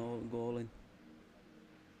 she's gonna go all in.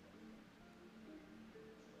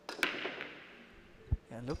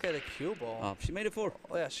 Yeah, look at the cue ball. Oh, she made a 4.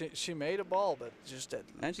 Oh, yeah, she made a ball, but just that.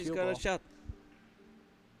 And she's cue got ball. a shot.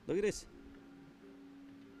 Look at this.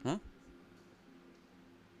 Huh?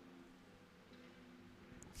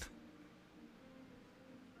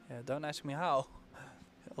 Yeah, don't ask me how.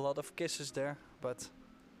 A lot of kisses there, but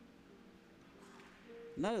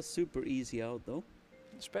Not a super easy out though.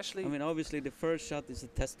 especially I mean, obviously the first shot is a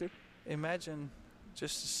tester. imagine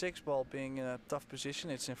just the 6 ball being in a tough position.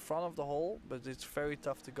 It's in front of the hole, but it's very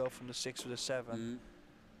tough to go from the 6 to the 7.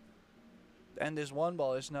 And this 1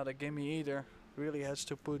 ball is not a gimme either. Really has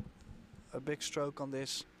to put a big stroke on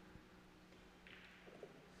this.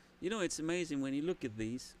 You know, it's amazing when you look at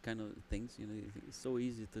these kind of things. You know, it's so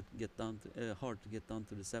easy to get down to, hard to get down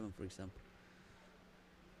to the 7, for example.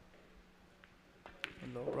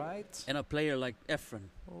 Low right. And a player like Efren,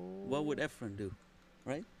 Oh. what would Efren do,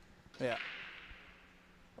 right? Yeah.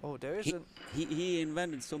 Oh, there is He- a. He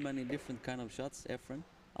invented so many different kind of shots, Efren.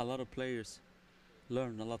 A lot of players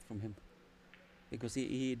learn a lot from him, because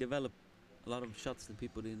he developed a lot of shots that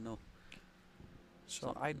people didn't know.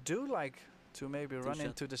 So I do like to maybe run shot.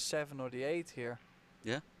 into the 7 or the 8 here.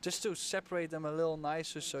 Yeah. Just to separate them a little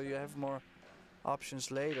nicer so you have more options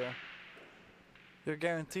later. You're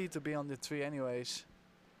guaranteed to be on the 3 anyways.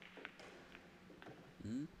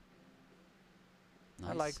 Mm. Nice.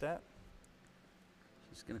 I like that.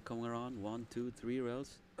 She's gonna come around 1, 2, 3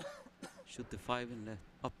 rails. Shoot the 5 in the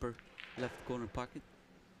upper left corner pocket.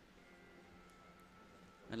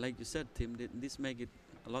 And like you said, Tim, this make it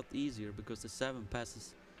a lot easier because the 7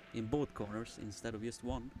 passes in both corners instead of just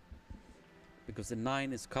one. Because the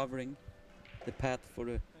 9 is covering the path for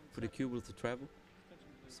the cue ball to travel.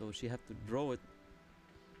 So she have to draw it.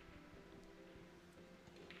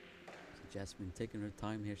 So Jasmin taking her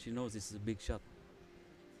time here. She knows this is a big shot.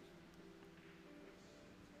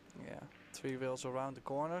 Yeah, 3 rails around the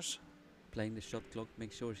corners. Playing the shot clock,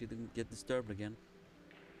 make sure she didn't get disturbed again.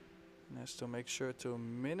 And has to make sure to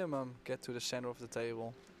minimum get to the center of the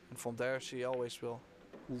table. And from there she always will.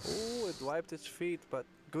 Ooh, it wiped its feet, but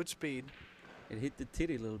good speed. It hit the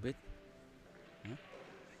titty a little bit. Huh?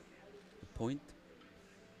 The point.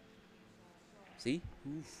 See?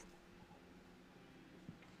 Oof.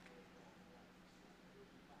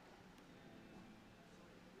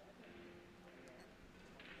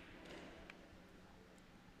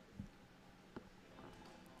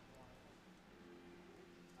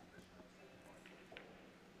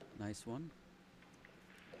 Nice one.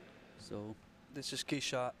 So This is key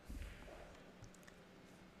shot.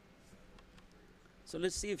 So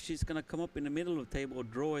let's see if she's gonna come up in the middle of the table or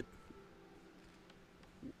draw it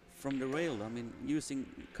from the rail. I mean,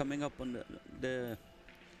 coming up on the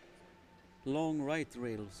long right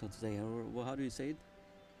rail, so to say, or how do you say it?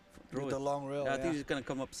 Draw With the it. long rail, I yeah. think she's gonna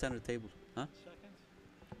come up center table, huh?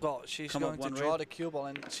 Second. Well, she's Come up going to one draw rail. the cue ball,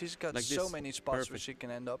 and she's got Like so this. many spots where Perfect. she can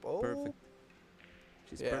end up. Oh, Perfect.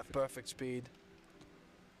 She's yeah, perfect. perfect speed.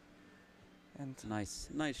 And Nice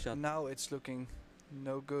shot. now it's looking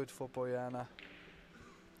no good for Bojana.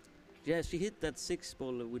 Yeah, she hit that 6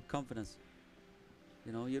 ball with confidence.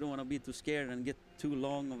 You know, you don't want to be too scared and get too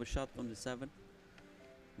long of a shot on the 7.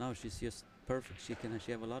 Now she's just perfect.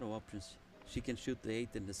 She have a lot of options. She can shoot the 8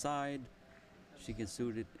 in the side. She can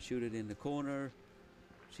shoot it in the corner.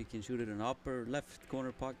 She can shoot it in the upper left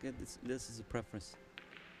corner pocket. This is a preference.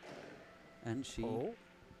 And she Oh.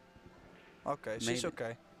 Okay, made she's it.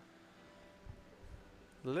 okay.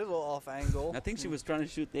 Little off angle. I think she was trying to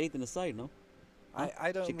shoot the 8 in the side, no?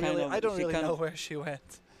 I don't She really, kind I of- don't she really kind know of- where she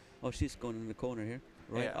went. Oh, she's going in the corner here.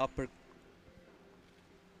 Right Yeah. upper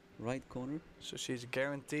right corner. So she's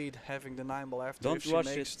guaranteed having the 9 ball after. Don't if she rush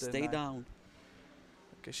it. makes the Stay 9. down.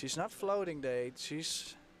 Okay, she's not floating the 8.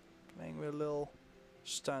 She's playing with a little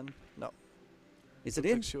stun. No, Is it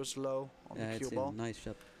looks in? like she was low on Yeah, the it's cue ball. in. Nice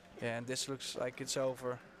shot. Yeah, and this looks like it's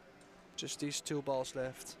over. Just these 2 balls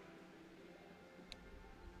left.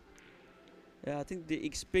 Yeah, I think the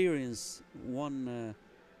experience won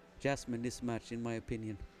Jasmin this match, in my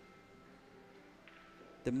opinion.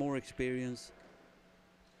 The more experience.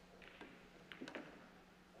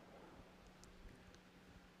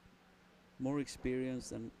 More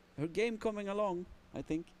experience and her game coming along, I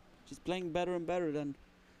think. She's playing better and better than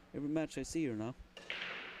every match I see her now.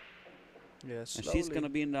 Yes, And she's gonna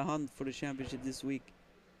be in the hunt for the championship this week.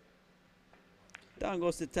 Down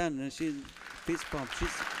goes the 10 and she's fist pumped.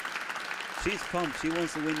 She's pumped. She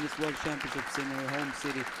wants to win this world championships in her home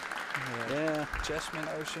city. Yeah. Jasmin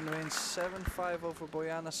OUSCHAN wins 7-5 over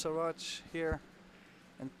Bojana SARAC here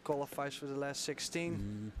and qualifies for the last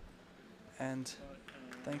 16. Mm. And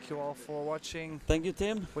thank you all for watching. Thank you,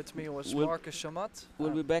 Tim. With me was We'll- Marcus Chamat.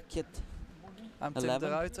 We'll be back at I'm Tim 11.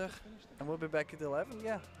 de Ruiter and we'll be back at 11.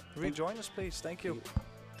 Yeah, rejoin us please. Thank you.